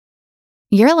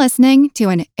You're listening to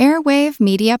an Airwave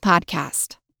Media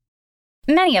Podcast.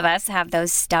 Many of us have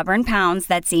those stubborn pounds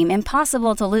that seem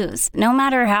impossible to lose, no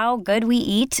matter how good we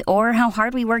eat or how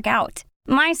hard we work out.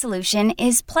 My solution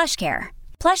is PlushCare.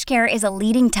 PlushCare is a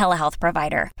leading telehealth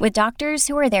provider with doctors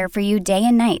who are there for you day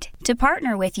and night to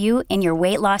partner with you in your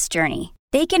weight loss journey.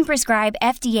 They can prescribe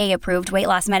FDA-approved weight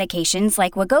loss medications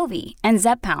like Wegovy and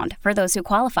Zepbound for those who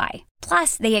qualify.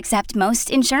 Plus, they accept most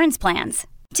insurance plans.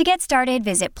 To get started,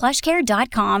 visit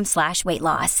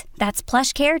plushcare.com/weightloss. That's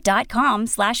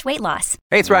plushcare.com/weightloss.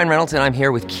 Hey, it's Ryan Reynolds, and I'm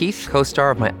here with Keith,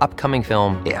 co-star of my upcoming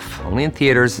film, If, only in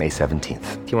theaters May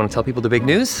 17th. Do you want to tell people the big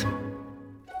news?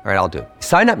 All right, I'll do it.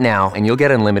 Sign up now and you'll get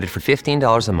unlimited for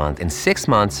 $15 a month and 6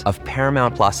 months of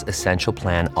Paramount Plus Essential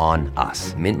Plan on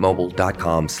us.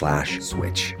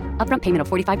 MintMobile.com/switch. Upfront payment of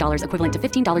 $45 equivalent to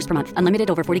 $15 per month. Unlimited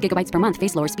over 40 gigabytes per month.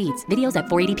 Face lower speeds. Videos at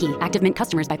 480p. Active Mint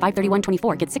customers by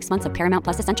 531.24 get 6 months of Paramount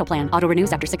Plus Essential Plan. Auto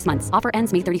renews after 6 months. Offer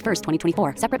ends May 31st,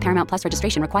 2024. Separate Paramount Plus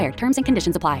registration required. Terms and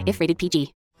conditions apply if rated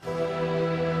PG.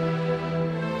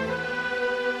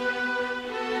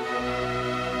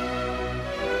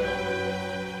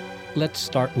 Let's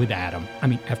start with Adam. I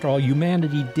mean, after all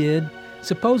humanity did,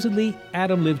 supposedly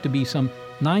Adam lived to be some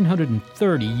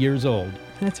 930 years old.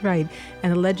 That's right.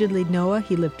 And allegedly Noah,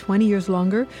 he lived 20 years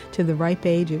longer to the ripe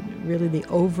age, really the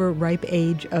over-ripe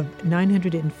age of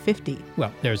 950.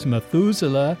 Well, there's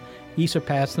Methuselah. He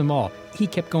surpassed them all. He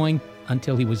kept going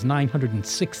until he was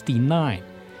 969.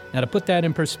 Now, to put that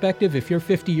in perspective, if you're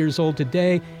 50 years old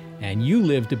today and you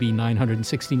live to be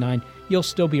 969, you'll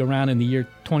still be around in the year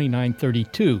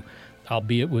 2932.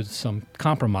 Albeit with some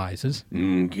compromises.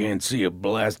 Can't see a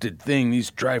blasted thing.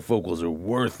 These trifocals are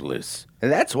worthless. And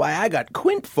that's why I got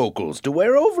quintfocals to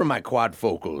wear over my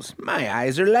quadfocals. My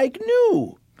eyes are like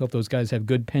new. Hope those guys have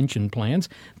good pension plans.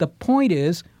 The point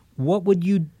is, what would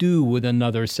you do with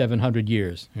another 700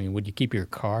 years? I mean, would you keep your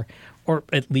car? Or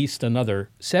at least another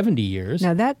 70 years?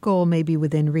 Now, that goal may be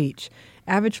within reach.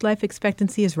 Average life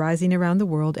expectancy is rising around the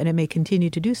world, and it may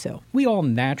continue to do so. We all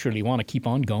naturally want to keep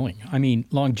on going. I mean,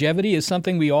 longevity is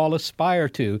something we all aspire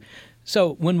to.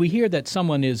 So when we hear that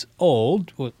someone is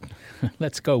old, well,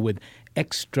 let's go with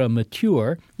extra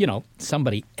mature,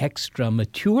 somebody extra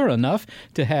mature enough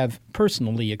to have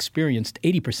personally experienced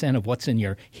 80% of what's in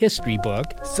your history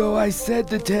book. So I said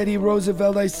to Teddy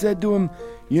Roosevelt, I said to him,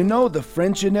 the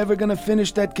French are never going to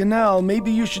finish that canal.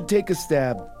 Maybe you should take a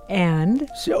stab. And?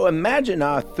 So imagine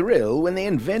our thrill when they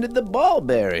invented the ball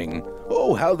bearing.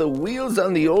 Oh, how the wheels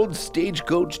on the old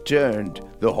stagecoach turned.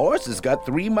 The horses got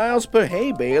 3 miles per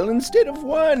hay bale instead of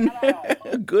 1.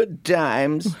 Good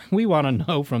times. We want to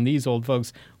know from these old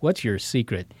folks, what's your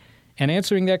secret? And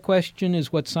answering that question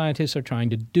is what scientists are trying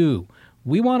to do.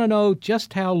 We want to know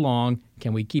just how long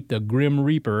can we keep the Grim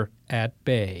Reaper at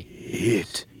bay.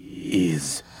 It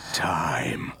is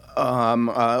time.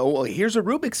 Well, here's a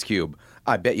Rubik's Cube.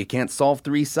 I bet you can't solve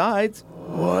 3 sides.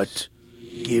 What?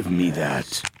 Give me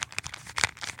that.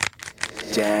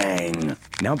 Dang.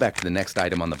 Now back to the next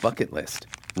item on the bucket list.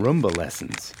 Roomba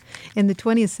lessons. In the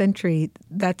 20th century,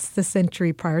 that's the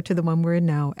century prior to the one we're in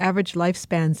now, average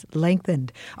lifespans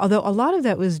lengthened, although a lot of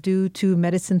that was due to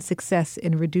medicine's success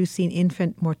in reducing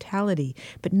infant mortality.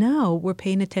 But now we're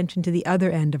paying attention to the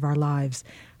other end of our lives.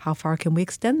 How far can we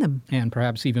extend them? And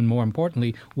perhaps even more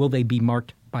importantly, will they be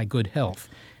marked by good health?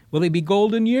 Will they be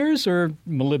golden years or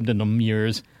molybdenum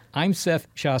years? I'm Seth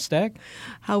Shostak.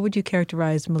 How would you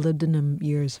characterize molybdenum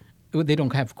years? They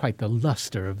don't have quite the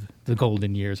luster of the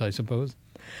golden years, I suppose.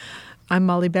 I'm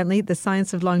Molly Bentley, the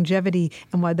science of longevity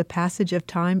and why the passage of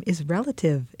time is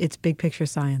relative. It's big picture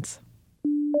science.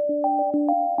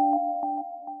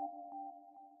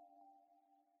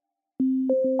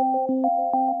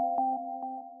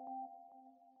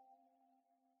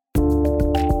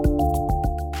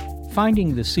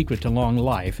 Finding the secret to long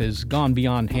life has gone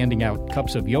beyond handing out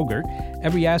cups of yogurt.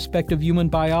 Every aspect of human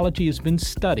biology has been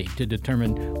studied to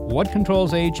determine what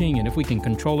controls aging and if we can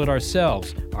control it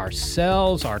ourselves. Our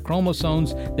cells, our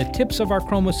chromosomes, the tips of our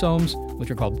chromosomes,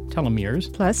 which are called telomeres.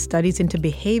 Plus, studies into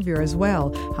behavior as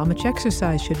well. How much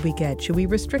exercise should we get? Should we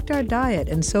restrict our diet?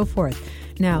 And so forth.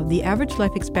 Now, the average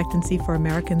life expectancy for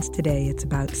Americans today, it's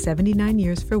about 79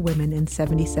 years for women and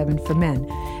 77 for men.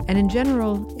 And in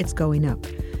general, it's going up.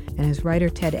 And as writer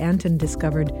Ted Anton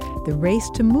discovered, the race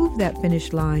to move that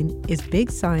finish line is big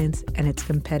science and it's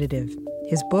competitive.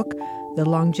 His book, The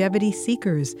Longevity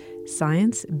Seekers,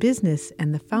 Science, Business,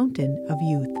 and the Fountain of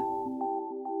Youth.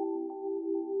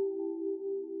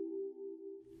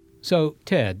 So,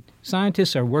 Ted,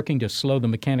 scientists are working to slow the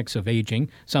mechanics of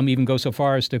aging. Some even go so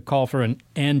far as to call for an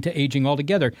end to aging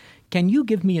altogether. Can you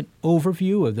give me an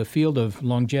overview of the field of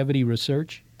longevity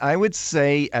research? I would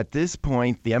say at this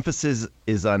point, the emphasis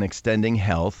is on extending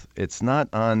health. It's not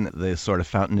on the sort of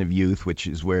fountain of youth, which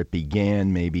is where it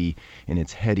began maybe in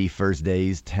its heady first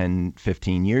days 10,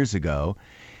 15 years ago.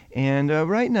 And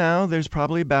right now, there's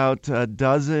probably about a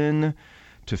dozen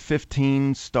to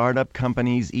 15 startup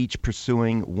companies, each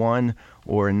pursuing one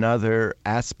or another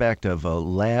aspect of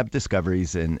lab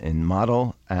discoveries in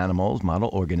model animals, model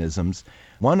organisms,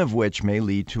 one of which may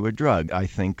lead to a drug. I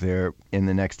think in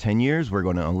the next 10 years, we're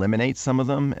going to eliminate some of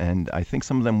them, and I think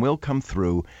some of them will come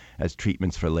through as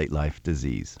treatments for late-life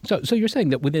disease. So you're saying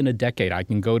that within a decade, I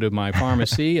can go to my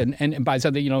pharmacy and buy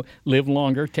something, live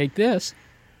longer, take this?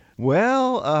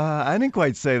 Well, I didn't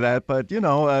quite say that, but,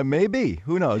 maybe.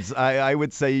 Who knows? I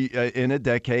would say in a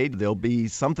decade, there'll be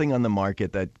something on the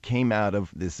market that came out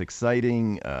of this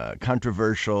exciting,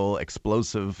 controversial,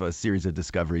 explosive series of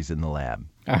discoveries in the lab.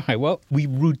 All right. Well, we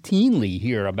routinely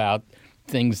hear about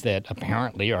things that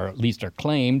apparently, or at least are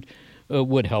claimed,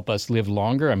 would help us live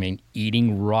longer. I mean,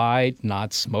 eating right,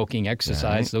 not smoking,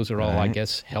 exercise. Right, those are all, I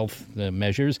guess, health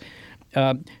measures.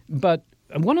 But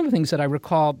one of the things that I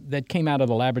recall that came out of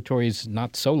the laboratories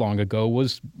not so long ago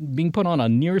was being put on a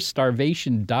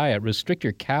near-starvation diet, restrict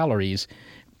your calories.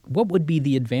 What would be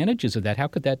the advantages of that? How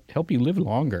could that help you live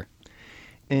longer?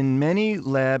 In many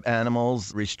lab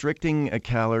animals, restricting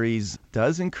calories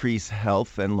does increase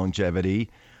health and longevity,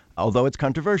 although it's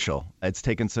controversial. It's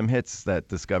taken some hits, that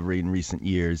discovery, in recent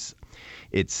years.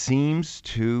 It seems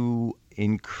to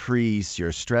increase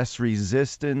your stress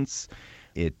resistance.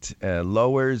 It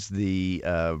lowers the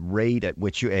rate at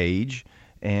which you age.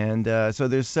 And so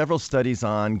there's several studies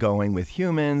ongoing with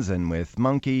humans and with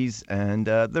monkeys, and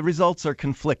the results are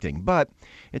conflicting. But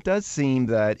it does seem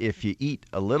that if you eat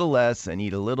a little less and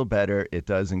eat a little better, it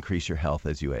does increase your health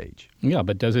as you age. Yeah,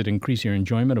 but does it increase your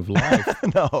enjoyment of life?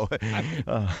 No.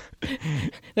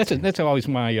 That's always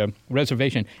my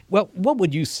reservation. Well, what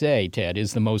would you say, Ted,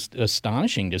 is the most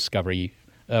astonishing discovery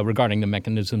regarding the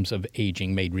mechanisms of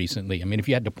aging made recently? I mean, if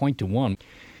you had to point to one.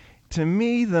 To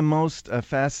me, the most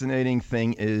fascinating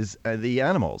thing is the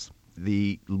animals.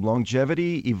 The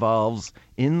longevity evolves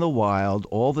in the wild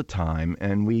all the time,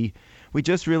 and we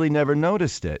just really never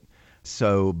noticed it.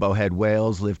 So bowhead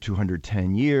whales live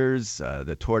 210 years.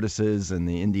 The tortoises in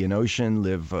the Indian Ocean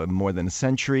live more than a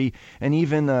century. And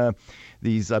even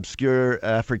these obscure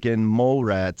African mole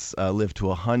rats live to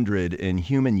 100 in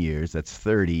human years. That's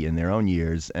 30 in their own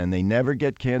years. And they never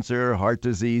get cancer, heart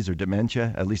disease, or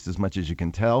dementia, at least as much as you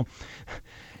can tell.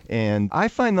 And I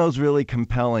find those really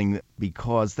compelling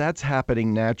because that's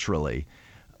happening naturally.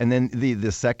 And then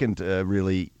the second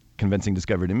really convincing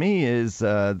discovery to me is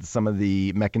some of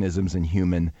the mechanisms in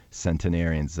human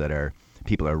centenarians that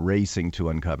people are racing to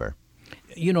uncover.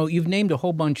 You've named a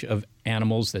whole bunch of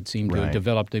animals that seem to have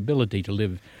developed the ability to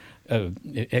live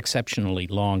exceptionally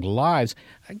long lives.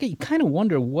 You kind of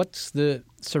wonder what's the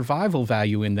survival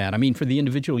value in that. I mean, for the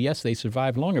individual, yes, they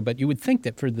survive longer, but you would think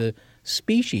that for the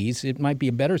species, it might be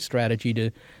a better strategy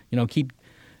to, keep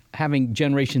having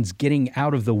generations getting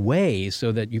out of the way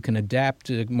so that you can adapt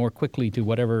more quickly to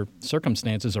whatever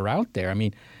circumstances are out there. I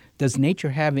mean, does nature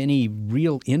have any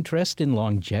real interest in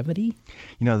longevity?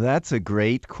 That's a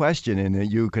great question, and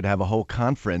you could have a whole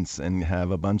conference and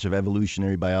have a bunch of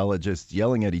evolutionary biologists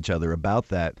yelling at each other about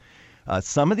that.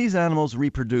 Some of these animals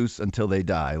reproduce until they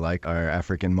die, like our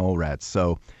African mole rats.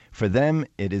 So for them,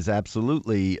 it is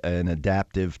absolutely an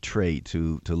adaptive trait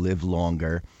to live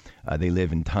longer. They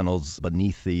live in tunnels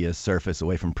beneath the surface,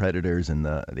 away from predators and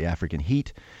the African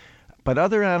heat. But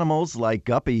other animals, like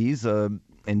guppies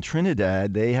in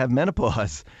Trinidad, they have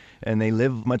menopause, and they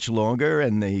live much longer,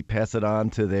 and they pass it on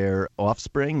to their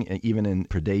offspring, even in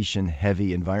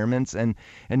predation-heavy environments. And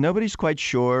nobody's quite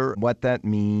sure what that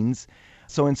means.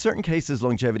 So in certain cases,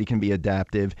 longevity can be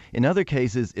adaptive. In other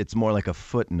cases, it's more like a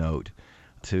footnote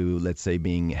to, let's say,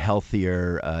 being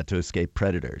healthier to escape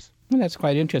predators. Well, that's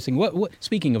quite interesting.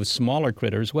 Speaking of smaller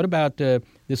critters, what about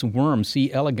this worm,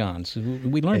 C. elegans?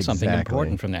 We learned something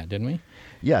important from that, didn't we?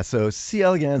 Yeah, so C.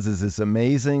 elegans is this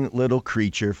amazing little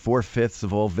creature. 4/5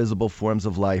 of all visible forms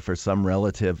of life are some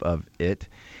relative of it.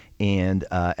 And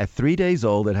at 3 days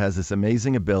old, it has this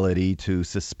amazing ability to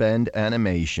suspend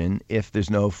animation if there's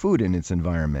no food in its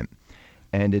environment.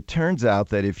 And it turns out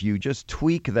that if you just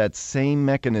tweak that same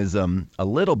mechanism a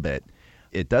little bit,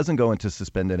 it doesn't go into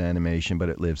suspended animation, but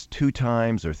it lives 2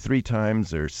 times or 3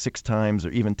 times or 6 times or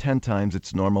even 10 times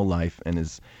its normal life and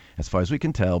is, as far as we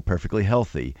can tell, perfectly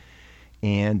healthy.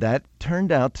 And that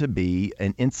turned out to be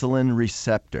an insulin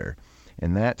receptor.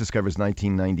 And that discovers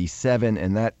 1997,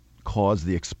 and that caused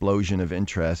the explosion of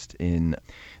interest in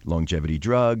longevity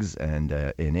drugs and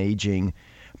in aging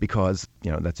because,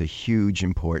 that's a huge,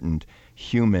 important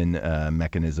human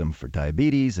mechanism for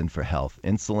diabetes and for health.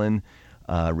 Insulin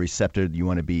receptor, you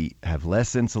want to have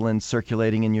less insulin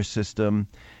circulating in your system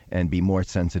and be more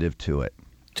sensitive to it.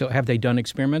 So have they done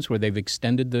experiments where they've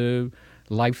extended the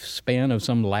lifespan of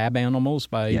some lab animals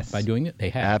by doing it? They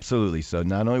have. Absolutely. So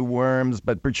not only worms,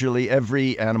 but virtually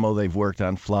every animal they've worked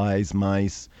on, flies,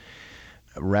 mice,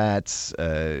 rats.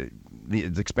 The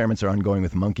experiments are ongoing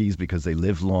with monkeys because they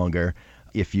live longer.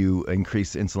 If you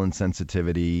increase insulin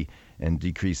sensitivity and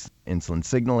decrease insulin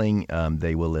signaling,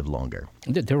 they will live longer.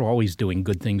 They're always doing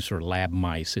good things for lab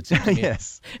mice. It seems to me.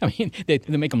 Yes. I mean, they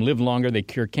make them live longer. They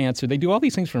cure cancer. They do all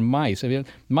these things for mice. I mean,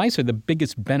 mice are the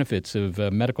biggest benefits of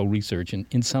medical research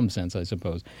in some sense, I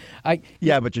suppose.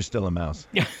 Yeah, but you're still a mouse.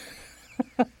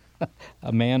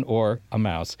 A man or a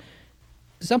mouse.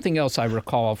 Something else I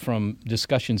recall from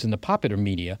discussions in the popular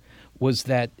media was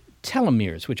that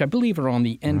telomeres, which I believe are on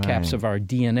the end caps of our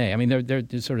DNA. I mean, they're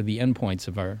sort of the endpoints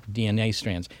of our DNA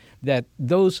strands, that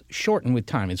those shorten with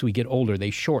time. As we get older, they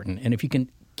shorten. And if you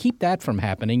can keep that from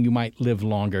happening, you might live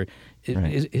longer.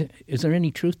 Is there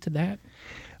any truth to that?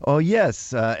 Oh,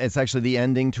 yes. It's actually the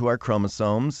ending to our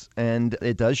chromosomes, and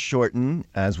it does shorten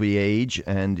as we age,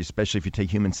 and especially if you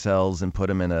take human cells and put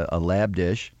them in a lab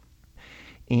dish.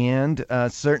 And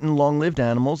certain long-lived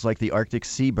animals, like the Arctic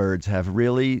seabirds, have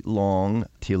really long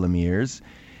telomeres.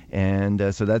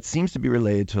 And so that seems to be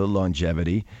related to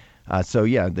longevity.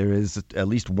 There is at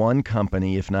least one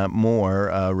company, if not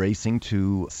more, racing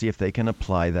to see if they can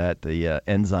apply the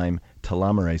enzyme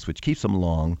telomerase, which keeps them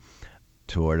long,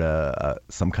 toward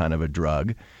some kind of a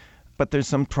drug. But there's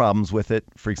some problems with it.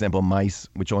 For example, mice,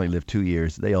 which only live 2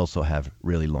 years, they also have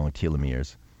really long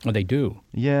telomeres. Oh, they do?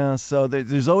 Yeah, so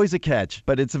there's always a catch,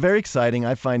 but it's very exciting.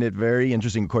 I find it very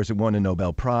interesting. Of course, it won a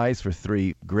Nobel Prize for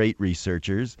 3 great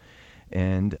researchers,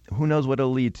 and who knows what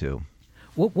it'll lead to.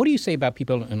 What do you say about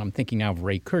people, and I'm thinking now of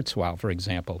Ray Kurzweil, for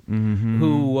example,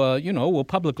 who, will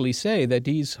publicly say that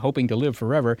he's hoping to live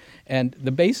forever, and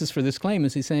the basis for this claim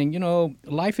is he's saying,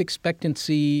 life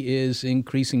expectancy is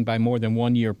increasing by more than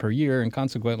 1 year per year, and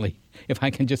consequently, if I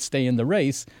can just stay in the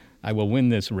race, I will win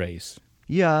this race.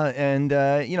 Yeah, and,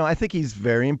 I think he's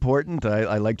very important.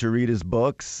 I like to read his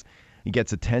books. He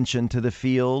gets attention to the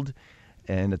field,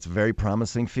 and it's a very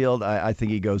promising field. I think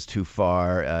he goes too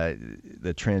far.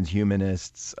 The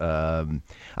transhumanists,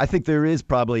 I think there is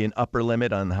probably an upper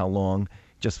limit on how long,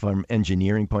 just from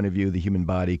engineering point of view, the human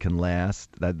body can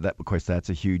last. That of course, that's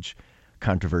a huge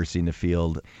controversy in the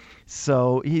field.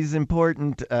 So he's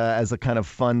important as a kind of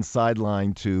fun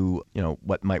sideline to,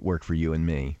 what might work for you and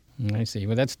me. I see.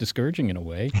 Well, that's discouraging in a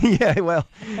way. Yeah, well,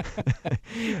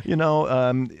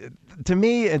 to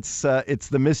me, it's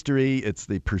the mystery, it's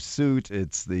the pursuit,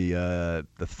 it's the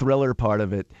thriller part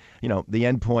of it. The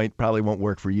end point probably won't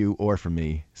work for you or for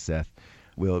me, Seth.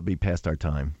 We'll be past our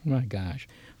time. My gosh.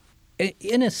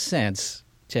 In a sense,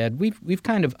 Ted, we've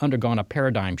kind of undergone a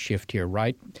paradigm shift here,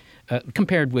 right?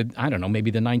 Compared with, I don't know,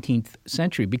 maybe the 19th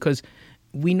century, because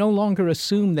we no longer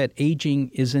assume that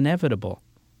aging is inevitable.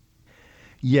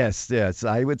 Yes.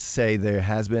 I would say there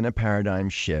has been a paradigm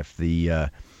shift.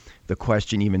 The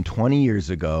question even 20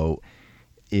 years ago,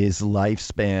 is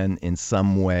lifespan in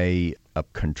some way a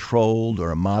controlled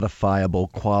or a modifiable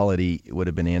quality, would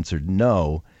have been answered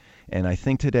no. And I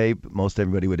think today most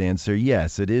everybody would answer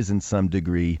yes, it is in some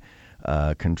degree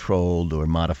controlled or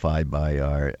modified by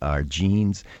our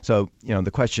genes. So,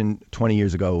 the question 20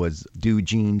 years ago was, do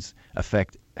genes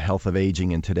affect health of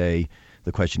aging? And today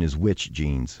the question is, which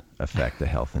genes affect the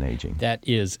health and aging? That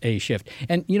is a shift.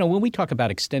 And, when we talk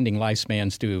about extending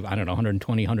lifespans to,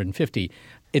 120, 150,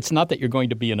 it's not that you're going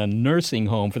to be in a nursing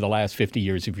home for the last 50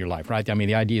 years of your life, right? I mean,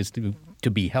 the idea is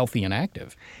to be healthy and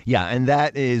active. Yeah, and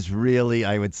that is really,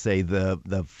 I would say,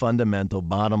 the fundamental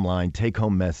bottom line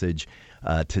take-home message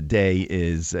today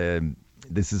is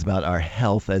this is about our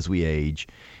health as we age.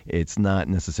 It's not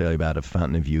necessarily about a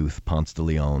fountain of youth, Ponce de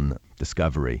Leon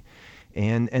discovery.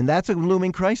 And that's a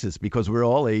looming crisis because we're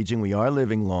all aging, we are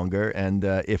living longer, and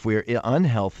if we're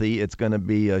unhealthy, it's going to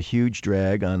be a huge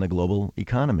drag on the global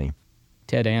economy.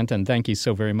 Ted Anton, thank you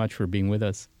so very much for being with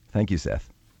us. Thank you, Seth.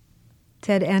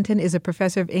 Ted Anton is a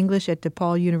professor of English at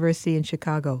DePaul University in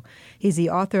Chicago. He's the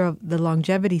author of The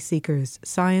Longevity Seekers,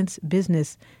 Science,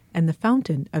 Business, and the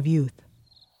Fountain of Youth.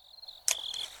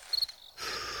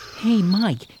 Hey,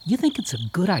 Mike, you think it's a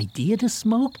good idea to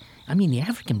smoke? I mean, the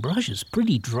African brush is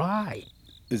pretty dry.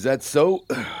 Is that so?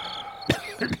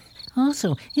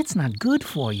 Also, it's not good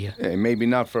for you. Hey, maybe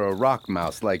not for a rock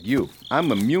mouse like you.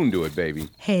 I'm immune to it, baby.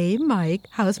 Hey, Mike,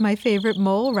 how's my favorite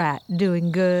mole rat?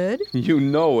 Doing good? You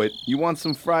know it. You want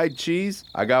some fried cheese?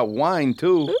 I got wine,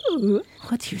 too. Ooh.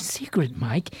 What's your secret,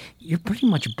 Mike? You're pretty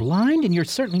much blind, and you're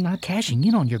certainly not cashing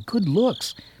in on your good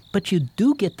looks. But you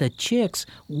do get the chicks.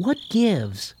 What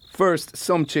gives? First,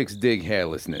 some chicks dig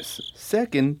hairlessness.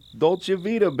 Second, Dolce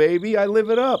Vita, baby. I live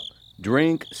it up.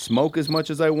 Drink, smoke as much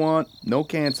as I want. No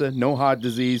cancer, no heart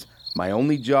disease. My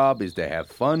only job is to have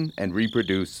fun and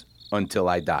reproduce until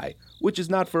I die, which is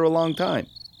not for a long time.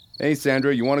 Hey,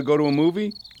 Sandra, you want to go to a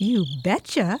movie? You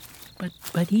betcha.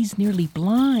 But he's nearly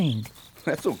blind.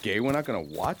 That's okay. We're not going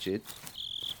to watch it.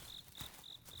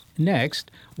 Next,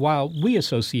 while we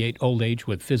associate old age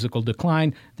with physical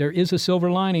decline, there is a silver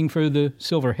lining for the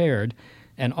silver-haired,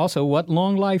 and also what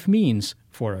long life means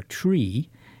for a tree.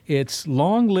 It's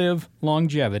long live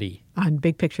longevity. On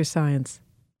Big Picture Science.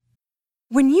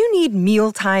 When you need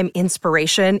mealtime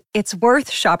inspiration, it's worth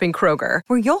shopping Kroger,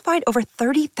 where you'll find over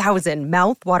 30,000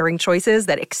 mouth-watering choices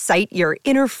that excite your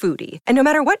inner foodie. And no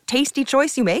matter what tasty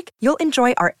choice you make, you'll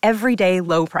enjoy our everyday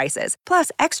low prices, plus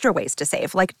extra ways to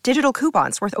save, like digital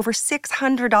coupons worth over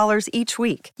 $600 each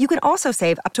week. You can also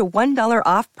save up to $1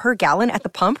 off per gallon at the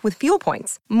pump with fuel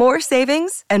points. More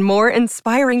savings and more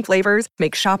inspiring flavors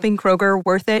make shopping Kroger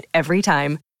worth it every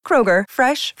time. Kroger,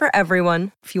 fresh for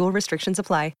everyone. Fuel restrictions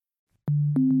apply.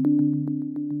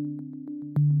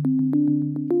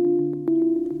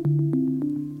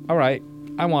 All right,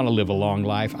 I want to live a long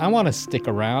life. I want to stick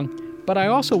around, but I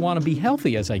also want to be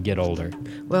healthy as I get older.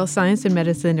 Well, science and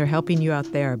medicine are helping you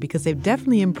out there because they've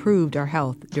definitely improved our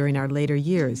health during our later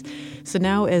years. So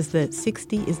now as the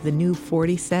 60 is the new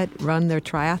 40 set run their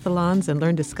triathlons and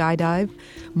learn to skydive,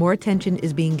 more attention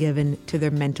is being given to their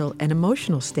mental and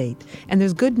emotional state. And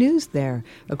there's good news there.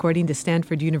 According to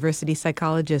Stanford University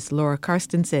psychologist Laura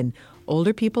Carstensen,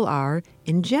 older people are,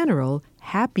 in general,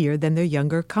 happier than their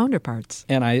younger counterparts.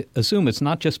 And I assume it's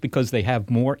not just because they have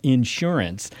more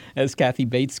insurance. As Kathy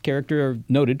Bates' character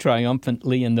noted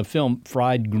triumphantly in the film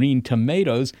Fried Green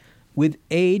Tomatoes, with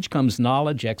age comes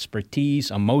knowledge,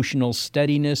 expertise, emotional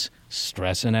steadiness,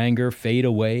 stress and anger fade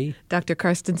away. Dr.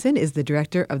 Carstensen is the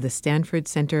director of the Stanford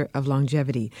Center of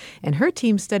Longevity, and her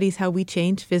team studies how we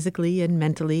change physically and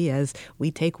mentally as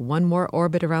we take one more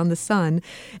orbit around the sun,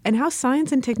 and how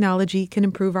science and technology can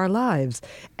improve our lives.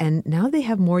 And now they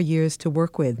have more years to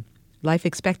work with. Life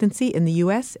expectancy in the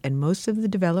U.S. and most of the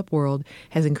developed world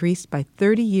has increased by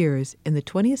 30 years in the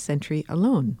 20th century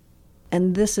alone.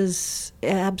 And this is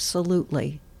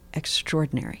absolutely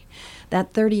extraordinary.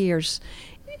 That 30 years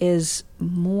is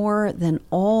more than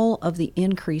all of the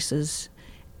increases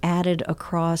added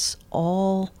across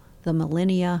all the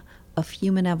millennia of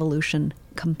human evolution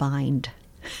combined.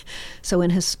 So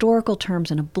in historical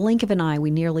terms, in a blink of an eye,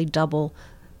 we nearly double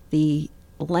the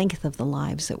length of the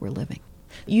lives that we're living.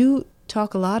 You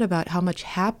talk a lot about how much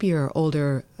happier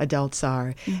older adults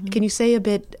are. Mm-hmm. Can you say a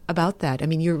bit about that? I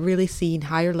mean, you're really seeing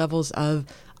higher levels of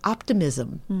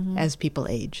optimism as people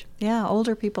age. Yeah,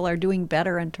 older people are doing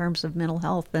better in terms of mental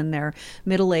health than their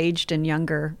middle-aged and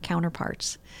younger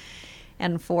counterparts.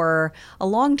 And for a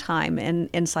long time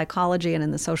in psychology and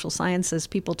in the social sciences,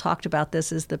 people talked about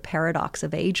this as the paradox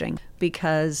of aging,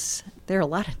 because there are a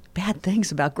lot of bad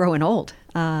things about growing old.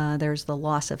 There's the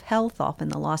loss of health, often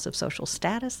the loss of social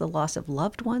status, the loss of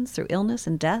loved ones through illness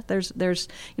and death. There's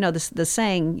the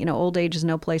saying, old age is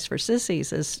no place for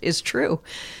sissies is true.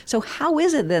 So how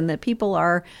is it then that people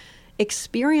are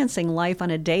experiencing life on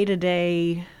a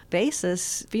day-to-day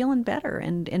basis, feeling better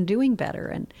and doing better?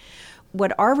 And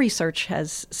what our research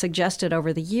has suggested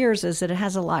over the years is that it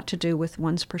has a lot to do with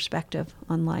one's perspective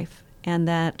on life, and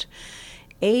that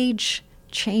age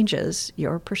changes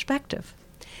your perspective.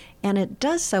 And it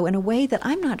does so in a way that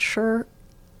I'm not sure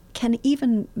can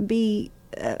even be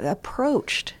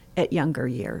approached at younger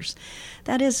years.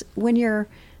 That is, when you're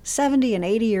 70 and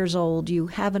 80 years old, you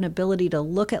have an ability to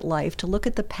look at life, to look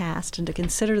at the past, and to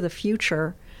consider the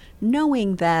future,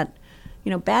 knowing that,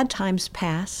 bad times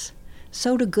pass,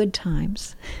 so do good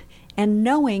times, and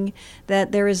knowing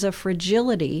that there is a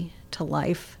fragility to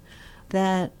life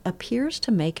that appears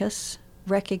to make us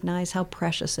recognize how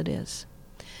precious it is.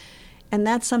 And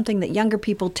that's something that younger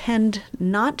people tend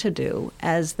not to do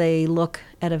as they look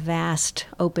at a vast,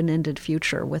 open-ended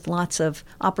future with lots of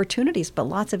opportunities, but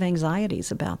lots of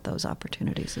anxieties about those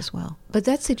opportunities as well. But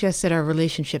that suggests that our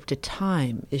relationship to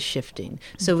time is shifting.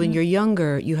 So when you're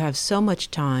younger, you have so much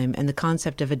time, and the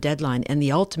concept of a deadline, and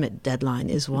the ultimate deadline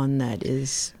is one that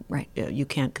is, right, you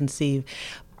can't conceive.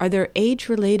 Are there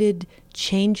age-related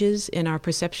changes in our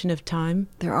perception of time?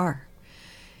 There are.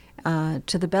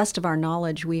 To the best of our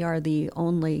knowledge, we are the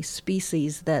only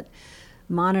species that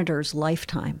monitors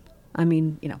lifetime. I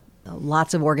mean,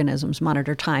 lots of organisms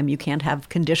monitor time. You can't have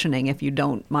conditioning if you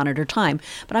don't monitor time.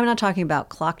 But I'm not talking about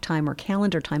clock time or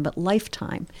calendar time, but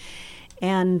lifetime.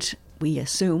 And we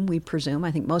presume,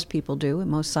 I think most people do,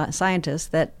 and most scientists,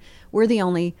 that we're the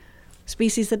only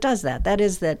species that does that. That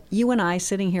is that you and I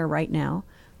sitting here right now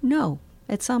know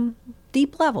at some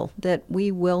deep level that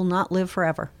we will not live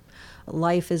forever.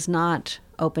 Life is not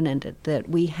open-ended, that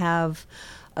we have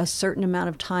a certain amount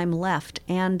of time left.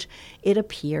 And it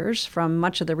appears from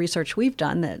much of the research we've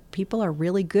done that people are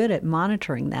really good at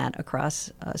monitoring that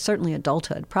across certainly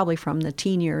adulthood, probably from the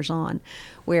teen years on,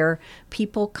 where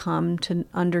people come to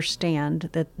understand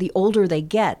that the older they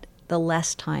get, the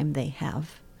less time they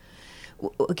have.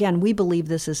 Again, we believe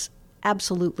this is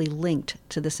absolutely linked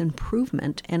to this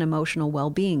improvement in emotional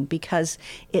well-being because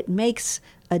it makes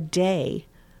a day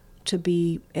to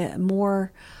be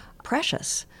more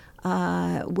precious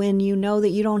when you know that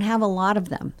you don't have a lot of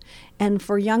them. And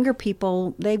for younger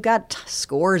people, they've got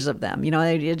scores of them.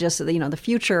 They just the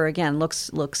future again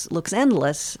looks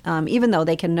endless, even though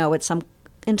they can know at some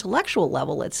intellectual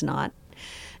level it's not.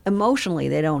 Emotionally,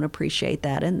 they don't appreciate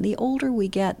that. And the older we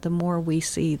get, the more we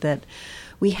see that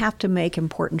we have to make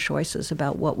important choices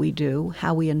about what we do,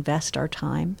 how we invest our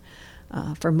time.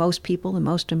 For most people, the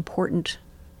most important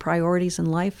priorities in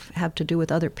life have to do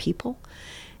with other people.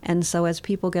 And so as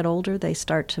people get older, they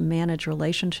start to manage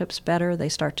relationships better. They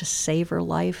start to savor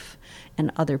life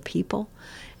and other people.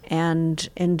 And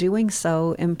in doing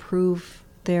so, improve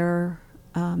their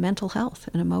mental health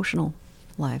and emotional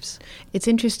lives. It's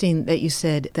interesting that you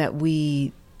said that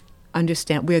we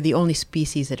understand, we're the only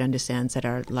species that understands that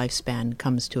our lifespan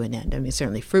comes to an end. I mean,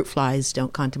 certainly fruit flies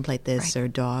don't contemplate this, right, or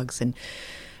dogs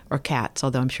or cats,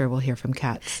 although I'm sure we'll hear from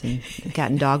cat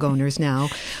and dog owners now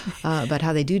about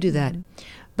how they do that.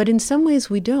 But in some ways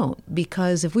we don't,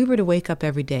 because if we were to wake up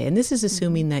every day, and this is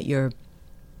assuming that you're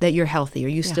healthy or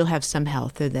you still have some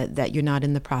health, or that you're not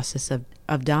in the process of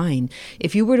dying.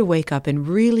 If you were to wake up and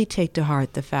really take to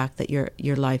heart the fact that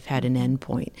your life had an end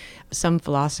point, some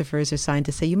philosophers or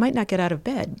scientists say you might not get out of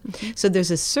bed. Mm-hmm. So there's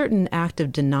a certain act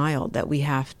of denial that we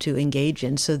have to engage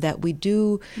in so that we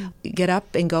do get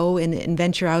up and go and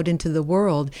venture out into the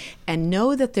world and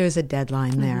know that there's a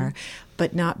deadline there,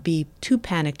 but not be too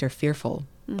panicked or fearful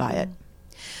by it.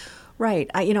 Right.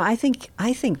 I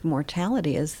think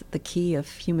mortality is the key of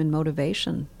human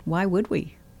motivation. Why would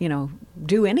we,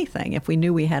 do anything if we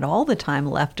knew we had all the time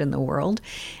left in the world?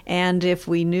 And if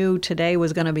we knew today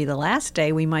was going to be the last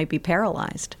day, we might be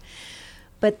paralyzed.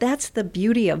 But that's the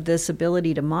beauty of this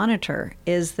ability to monitor,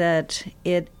 is that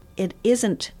it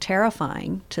isn't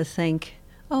terrifying to think,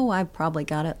 oh, I've probably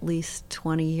got at least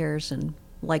 20 years and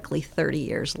likely 30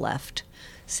 years left.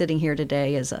 Sitting here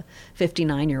today as a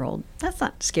 59-year-old, that's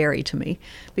not scary to me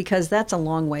because that's a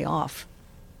long way off.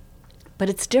 But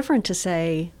it's different to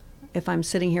say, if I'm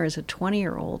sitting here as a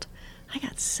 20-year-old, I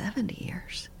got 70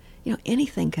 years.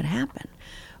 Anything could happen.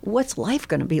 What's life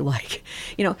going to be like?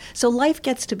 So life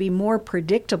gets to be more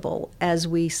predictable as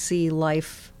we see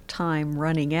lifetime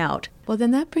running out. Well,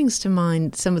 then that brings to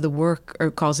mind some of the work, or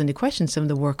calls into question some of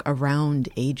the work around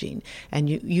aging. And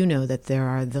you know that there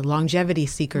are the longevity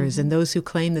seekers and those who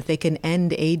claim that they can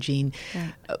end aging.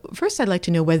 Yeah. First, I'd like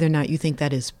to know whether or not you think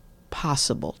that is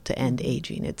possible to end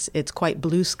aging. It's quite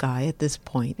blue sky at this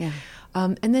point. Yeah.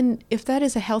 And then if that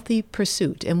is a healthy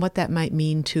pursuit and what that might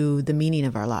mean to the meaning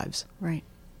of our lives. Right.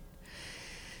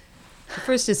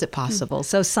 First, is it possible?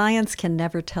 So science can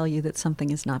never tell you that something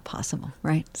is not possible,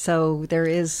 right? So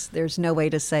there's no way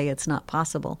to say it's not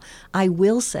possible. I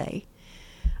will say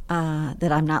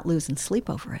that I'm not losing sleep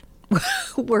over it.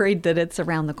 Worried that it's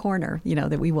around the corner,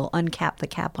 that we will uncap the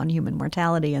cap on human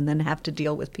mortality and then have to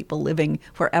deal with people living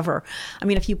forever. I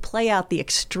mean, if you play out the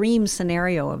extreme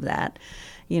scenario of that,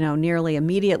 nearly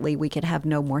immediately we could have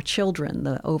no more children.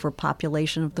 The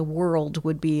overpopulation of the world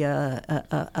would be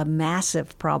a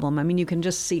massive problem. I mean, you can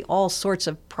just see all sorts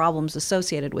of problems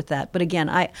associated with that. But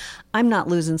again, I'm not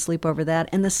losing sleep over that.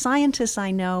 And the scientists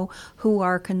I know who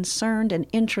are concerned and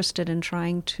interested in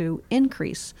trying to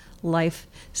increase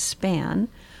lifespan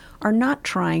are not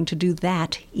trying to do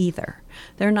that either.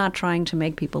 They're not trying to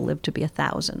make people live to be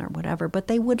 1,000 or whatever, but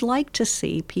they would like to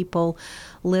see people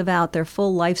live out their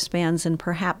full lifespans and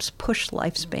perhaps push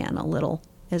lifespan a little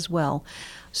as well.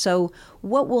 So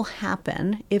what will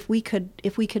happen if we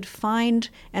could find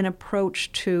an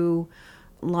approach to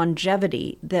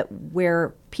longevity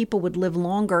where people would live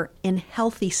longer in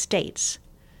healthy states?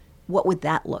 What would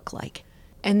that look like?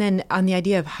 And then on the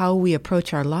idea of how we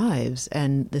approach our lives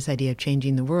and this idea of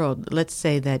changing the world, let's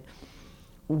say that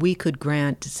we could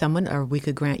grant someone, or we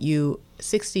could grant you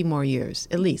 60 more years,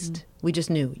 at least. We just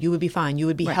knew you would be fine. You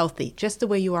would be healthy, just the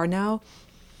way you are now.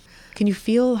 Can you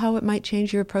feel how it might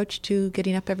change your approach to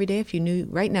getting up every day if you knew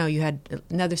right now you had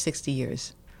another 60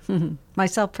 years?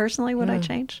 Myself personally, would I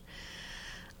change?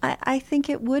 I think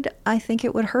it would. I think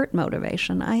it would hurt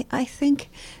motivation. I think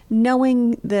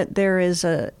knowing that there is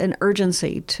an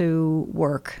urgency to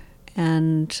work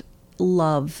and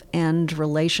love and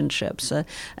relationships, a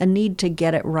need to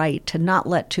get it right, to not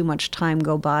let too much time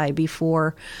go by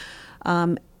before,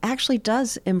 actually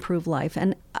does improve life.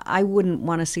 And I wouldn't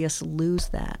want to see us lose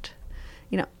that.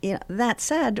 That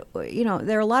said,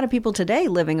 there are a lot of people today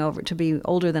living over to be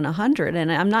older than 100, and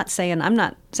I'm not saying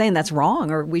that's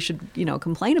wrong or we should,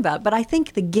 complain about it, but I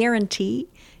think the guarantee,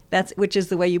 which is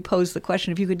the way you pose the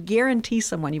question, if you could guarantee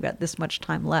someone you've got this much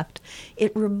time left,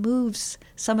 it removes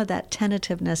some of that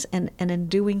tentativeness, and in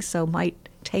doing so might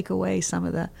take away some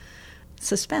of the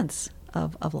suspense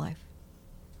of life.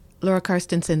 Laura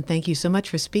Carstensen, thank you so much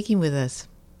for speaking with us.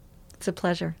 It's a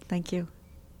pleasure. Thank you.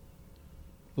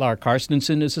 Laura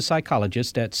Carstensen is a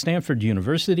psychologist at Stanford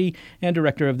University and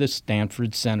director of the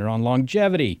Stanford Center on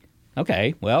Longevity.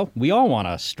 Okay, well, we all want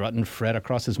to strut and fret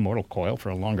across this mortal coil for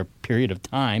a longer period of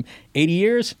time. 80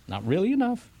 years? Not really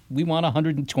enough. We want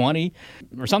 120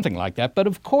 or something like that. But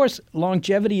of course,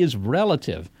 longevity is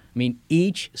relative. I mean,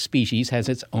 each species has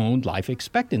its own life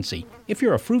expectancy. If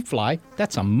you're a fruit fly,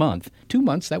 that's a month. 2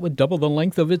 months, that would double the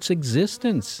length of its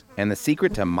existence. And the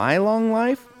secret to my long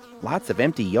life? Lots of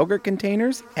empty yogurt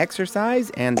containers, exercise,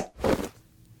 and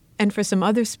for some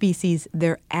other species,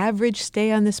 their average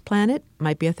stay on this planet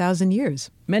might be 1,000 years.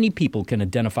 Many people can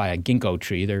identify a ginkgo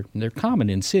tree. They're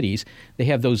common in cities. They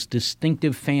have those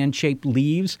distinctive fan-shaped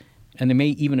leaves, and they may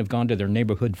even have gone to their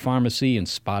neighborhood pharmacy and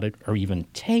spotted or even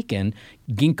taken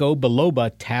ginkgo biloba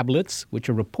tablets, which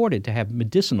are reported to have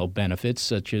medicinal benefits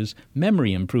such as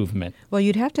memory improvement. Well,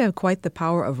 you'd have to have quite the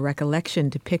power of recollection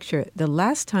to picture the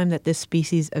last time that this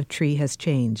species of tree has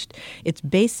changed. It's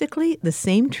basically the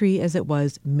same tree as it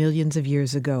was millions of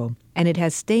years ago. And it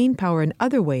has staying power in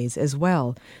other ways as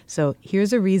well. So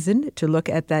here's a reason to look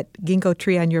at that ginkgo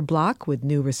tree on your block with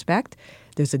new respect.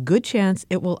 There's a good chance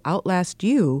it will outlast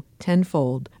you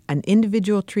tenfold. An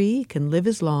individual tree can live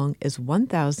as long as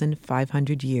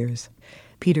 1,500 years.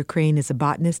 Peter Crane is a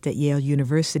botanist at Yale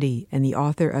University and the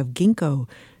author of Ginkgo,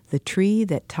 the tree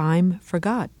that time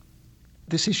forgot.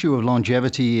 This issue of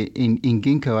longevity in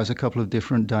ginkgo has a couple of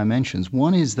different dimensions.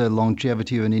 One is the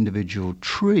longevity of an individual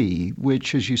tree,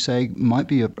 which, as you say, might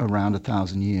be around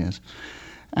 1,000 years.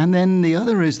 And then the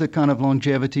other is the kind of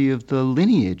longevity of the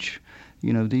lineage.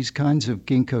 These kinds of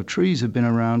ginkgo trees have been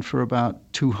around for about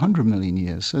 200 million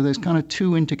years. So there's kind of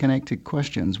two interconnected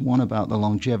questions, one about the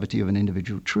longevity of an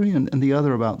individual tree and the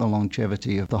other about the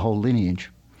longevity of the whole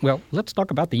lineage. Well, let's talk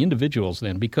about the individuals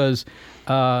then, because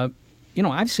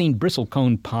I've seen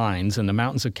bristlecone pines in the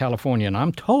mountains of California, and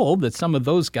I'm told that some of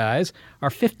those guys are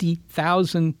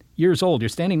 50,000 years old. You're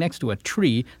standing next to a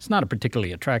tree. It's not a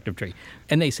particularly attractive tree.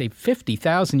 And they say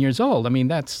 50,000 years old. I mean,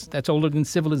 that's older than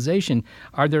civilization.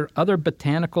 Are there other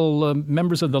botanical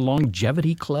members of the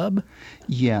longevity club?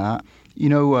 Yeah.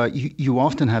 You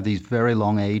often have these very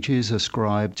long ages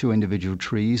ascribed to individual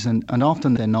trees, and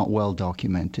often they're not well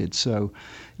documented. So,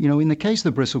 in the case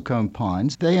of the bristlecone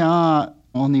pines, they are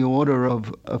on the order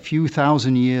of a few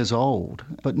thousand years old,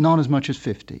 but not as much as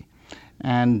 50.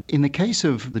 And in the case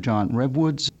of the giant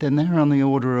redwoods, then they're on the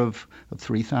order of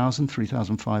 3,000,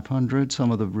 3,500,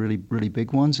 some of the really, really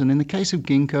big ones. And in the case of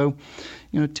ginkgo,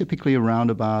 typically around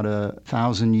about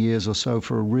 1,000 years or so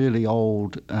for a really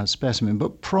old specimen,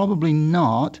 but probably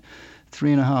not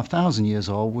 3,500 years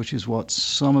old, which is what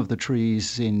some of the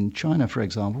trees in China, for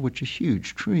example, which are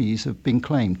huge trees, have been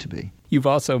claimed to be. You've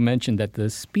also mentioned that the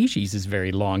species is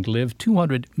very long-lived,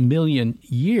 200 million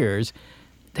years.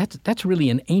 That's really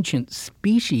an ancient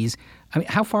species. I mean,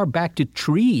 how far back do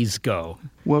trees go?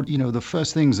 Well, the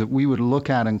first things that we would look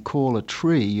at and call a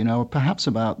tree, perhaps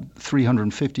about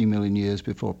 350 million years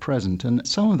before present. And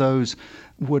some of those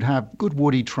would have good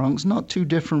woody trunks, not too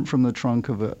different from the trunk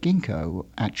of a ginkgo,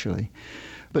 actually.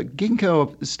 But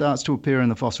ginkgo starts to appear in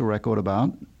the fossil record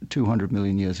about 200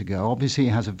 million years ago. Obviously,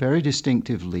 it has a very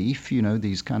distinctive leaf,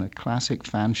 these kind of classic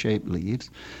fan-shaped leaves.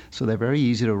 So they're very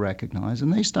easy to recognize.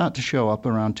 And they start to show up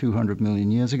around 200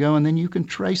 million years ago. And then you can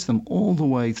trace them all the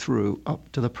way through up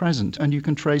to the present. And you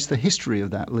can trace the history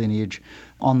of that lineage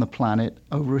on the planet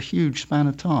over a huge span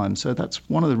of time. So that's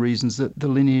one of the reasons that the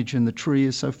lineage in the tree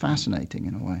is so fascinating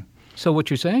in a way. So what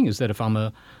you're saying is that if I'm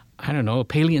a I don't know, a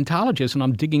paleontologist and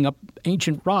I'm digging up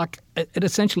ancient rock at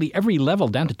essentially every level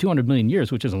down to 200 million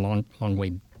years, which is a long, long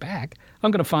way back,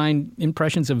 I'm going to find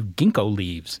impressions of ginkgo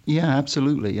leaves. Yeah,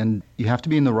 absolutely. And you have to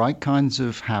be in the right kinds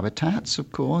of habitats,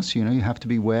 of course. You have to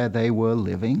be where they were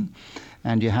living.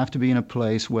 And you have to be in a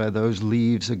place where those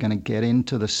leaves are going to get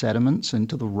into the sediments,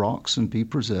 into the rocks, and be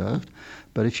preserved.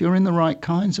 But if you're in the right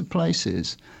kinds of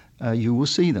places, you will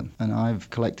see them. And I've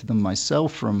collected them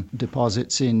myself from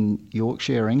deposits in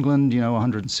Yorkshire, England,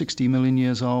 160 million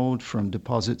years old, from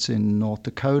deposits in North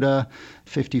Dakota,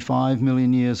 55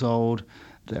 million years old.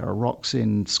 There are rocks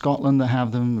in Scotland that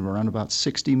have them, around about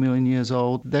 60 million years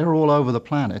old. They're all over the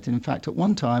planet. In fact, at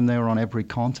one time, they were on every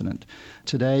continent.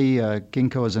 Today,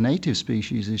 ginkgo as a native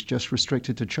species is just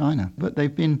restricted to China. But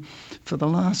they've been, for the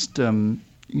last,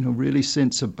 really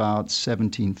since about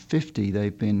 1750,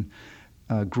 they've been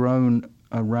grown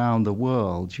around the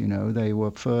world. They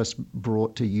were first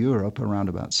brought to Europe around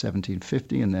about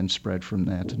 1750 and then spread from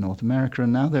there to North America,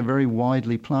 and now they're very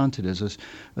widely planted as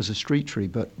a street tree.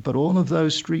 But all of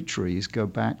those street trees go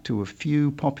back to a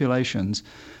few populations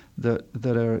that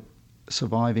are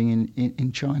surviving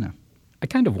in China. I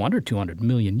kind of wonder 200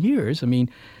 million years. I mean,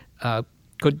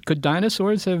 could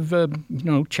dinosaurs have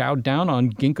chowed down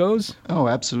on ginkgos? Oh,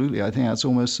 absolutely. I think that's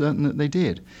almost certain that they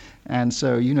did. And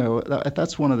so,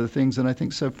 that's one of the things that I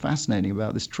think is so fascinating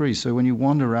about this tree. So when you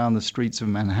wander around the streets of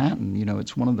Manhattan,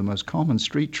 it's one of the most common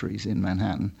street trees in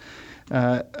Manhattan.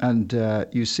 And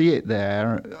you see it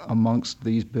there amongst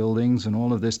these buildings and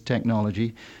all of this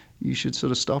technology. You should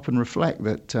sort of stop and reflect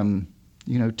that,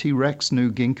 T-Rex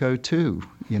knew ginkgo too,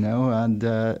 and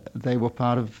they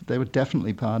were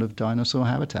definitely part of dinosaur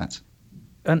habitats.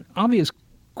 An obvious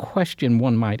question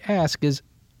one might ask is,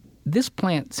 this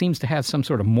plant seems to have some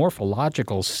sort of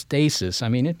morphological stasis. I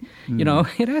mean,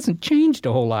 it hasn't changed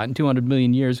a whole lot in 200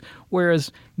 million years,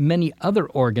 whereas many other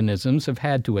organisms have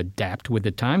had to adapt with the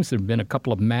times. There have been a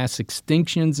couple of mass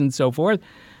extinctions and so forth.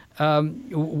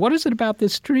 What is it about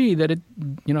this tree that it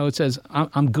says,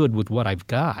 I'm good with what I've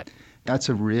got? That's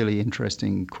a really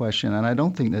interesting question, and I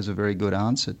don't think there's a very good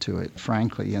answer to it,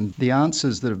 frankly. And the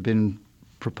answers that have been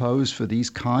proposed for these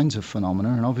kinds of phenomena,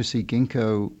 and obviously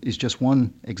ginkgo is just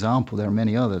one example. There are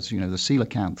many others. The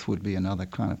coelacanth would be another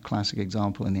kind of classic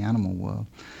example in the animal world.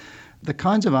 The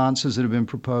kinds of answers that have been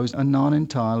proposed are not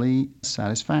entirely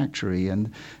satisfactory,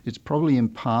 and it's probably in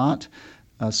part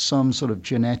some sort of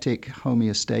genetic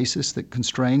homeostasis that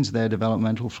constrains their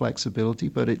developmental flexibility,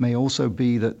 but it may also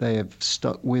be that they have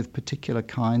stuck with particular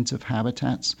kinds of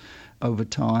habitats over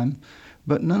time.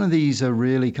 But none of these are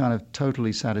really kind of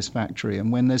totally satisfactory.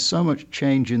 And when there's so much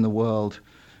change in the world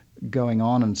going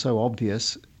on and so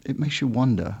obvious, it makes you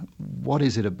wonder, what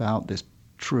is it about this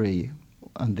tree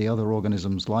and the other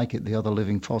organisms like it, the other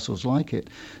living fossils like it,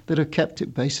 that have kept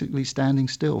it basically standing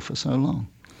still for so long?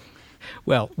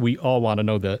 Well, we all want to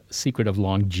know the secret of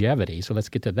longevity, so let's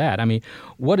get to that. I mean,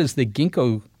 what is the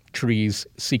ginkgo tree's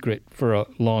secret for a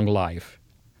long life?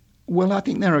 Well, I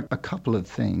think there are a couple of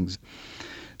things.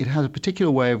 It has a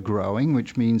particular way of growing,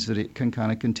 which means that it can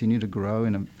kind of continue to grow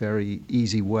in a very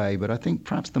easy way. But I think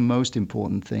perhaps the most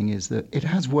important thing is that it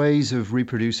has ways of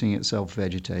reproducing itself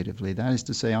vegetatively. That is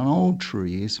to say, on old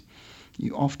trees,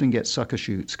 you often get sucker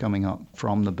shoots coming up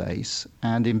from the base.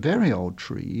 And in very old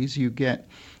trees, you get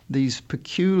these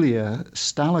peculiar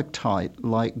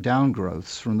stalactite-like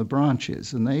downgrowths from the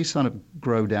branches. And they sort of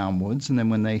grow downwards, and then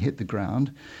when they hit the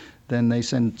ground, then they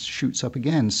send shoots up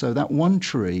again. So that one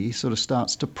tree sort of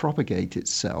starts to propagate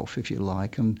itself, if you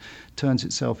like, and turns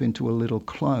itself into a little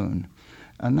clone.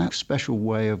 And that special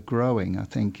way of growing, I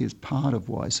think, is part of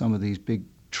why some of these big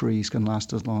trees can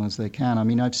last as long as they can. I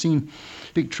mean, I've seen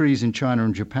big trees in China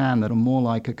and Japan that are more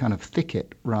like a kind of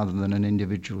thicket rather than an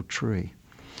individual tree.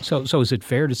 So is it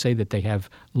fair to say that they have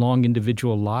long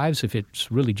individual lives if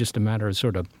it's really just a matter of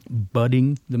sort of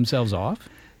budding themselves off?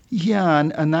 Yeah,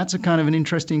 and that's a kind of an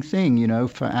interesting thing.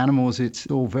 For animals, it's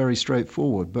all very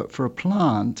straightforward. But for a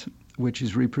plant, which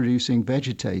is reproducing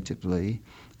vegetatively,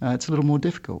 it's a little more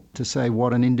difficult to say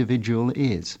what an individual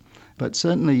is. But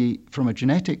certainly, from a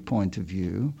genetic point of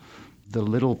view, the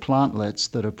little plantlets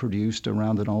that are produced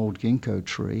around an old ginkgo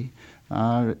tree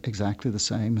are exactly the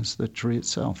same as the tree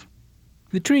itself.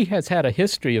 The tree has had a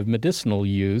history of medicinal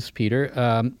use,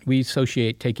 Peter. We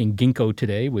associate taking ginkgo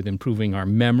today with improving our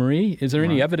memory. Is there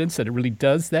any evidence that it really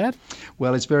does that?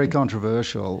 Well, it's very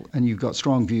controversial, and you've got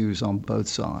strong views on both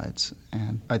sides.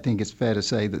 And I think it's fair to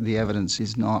say that the evidence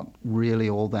is not really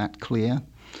all that clear.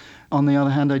 On the other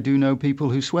hand, I do know people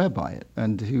who swear by it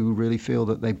and who really feel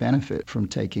that they benefit from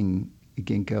taking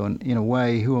ginkgo. And in a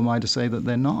way, who am I to say that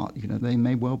they're not? They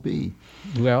may well be.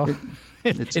 Well,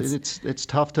 It's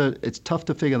tough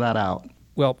to figure that out.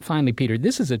 Well, finally, Peter,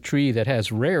 this is a tree that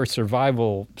has rare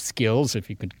survival skills, if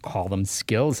you could call them